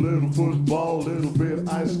played a little football, a little bit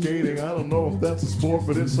ice skating. I don't know if that's a sport,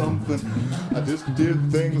 but it's something. I just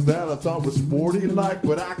did things that I thought was sporty like,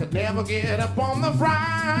 but I could never get up on the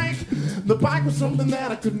right. The bike was something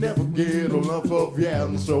that I could never get enough of, yeah.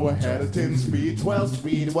 And so I had a 10 speed, 12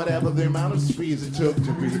 speed, whatever the amount of speeds it took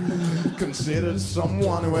to be considered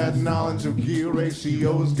someone who had knowledge of gear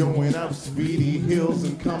ratios, going up speedy hills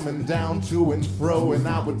and coming down to and fro. And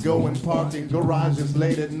I would go and park in garages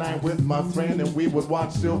late at night with my friend, and we would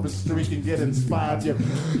watch Silver Streak and get inspired, yeah.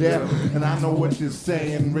 And I know what you're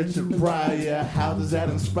saying, Richard Pryor, yeah. How does that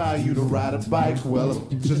inspire you to ride a bike? Well,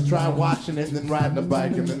 just try watching it and then riding a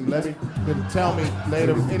bike, and then then tell me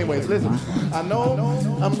later. Anyways, listen, I know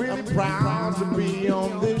I'm really proud to be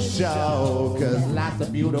on this show, cause lots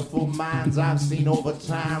of beautiful minds I've seen over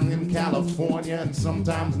time in California and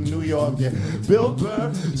sometimes in New York, yeah. Bill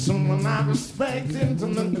Burr, someone I respect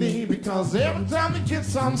intimately, because every time he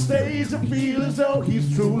gets on stage I feel as though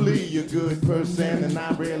he's truly a good person, and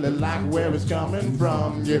I really like where it's coming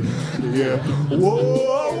from, yeah.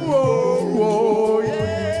 Whoa, whoa, whoa,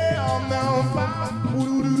 yeah, I'm down by,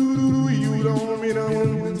 you don't mean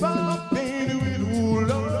I'm by, you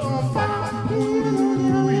don't by,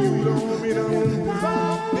 you don't mean I'm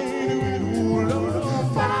by, you don't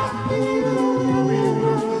by.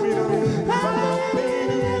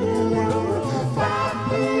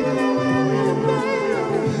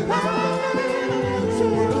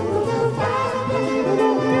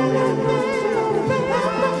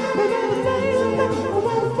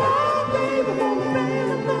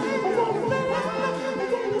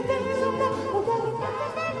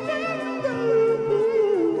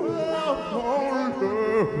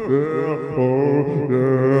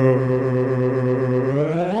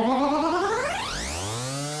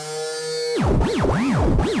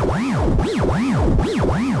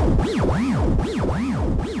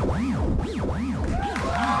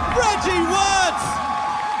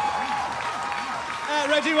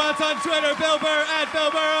 Reggie Watts on Twitter, Bill Burr at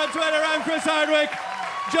Bill Burr on Twitter. I'm Chris Hardwick,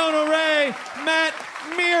 Jonah Ray, Matt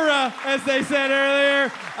Mira, as they said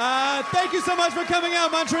earlier. Thank you so much for coming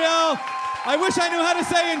out, Montreal. I wish I knew how to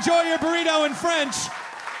say enjoy your burrito in French.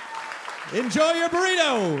 Enjoy your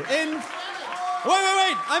burrito in...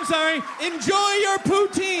 Wait, I'm sorry. Enjoy your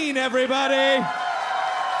poutine, everybody.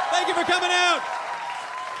 Thank you for coming out.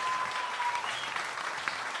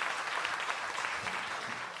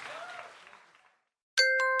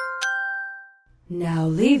 Now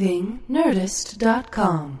leaving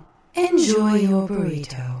Nerdist.com. Enjoy your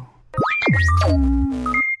burrito.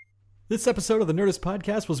 This episode of the Nerdist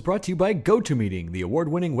Podcast was brought to you by GoToMeeting, the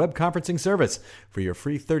award-winning web conferencing service. For your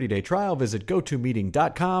free 30-day trial, visit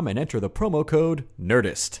GoToMeeting.com and enter the promo code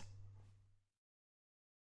NERDIST.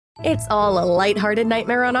 It's all a lighthearted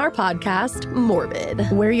nightmare on our podcast,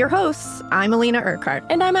 Morbid. We're your hosts. I'm Alina Urquhart.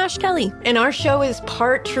 And I'm Ash Kelly. And our show is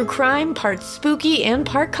part true crime, part spooky, and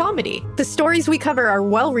part comedy. The stories we cover are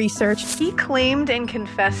well-researched. He claimed and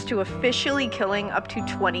confessed to officially killing up to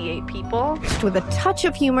 28 people. With a touch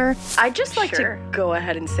of humor. I'd just like to go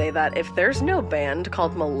ahead and say that if there's no band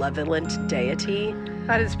called Malevolent Deity,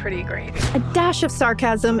 that is pretty great. A dash of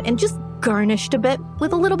sarcasm and just garnished a bit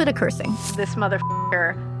with a little bit of cursing. This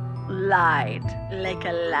motherfucker lied like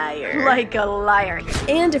a liar. Like a liar.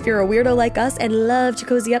 And if you're a weirdo like us and love to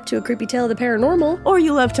cozy up to a creepy tale of the paranormal, or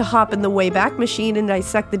you love to hop in the Wayback Machine and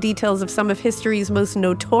dissect the details of some of history's most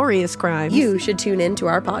notorious crimes, you should tune in to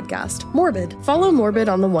our podcast, Morbid. Follow Morbid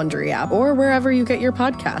on the Wondery app or wherever you get your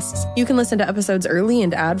podcasts. You can listen to episodes early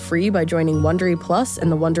and ad-free by joining Wondery Plus in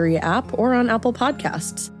the Wondery app or on Apple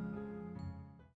Podcasts.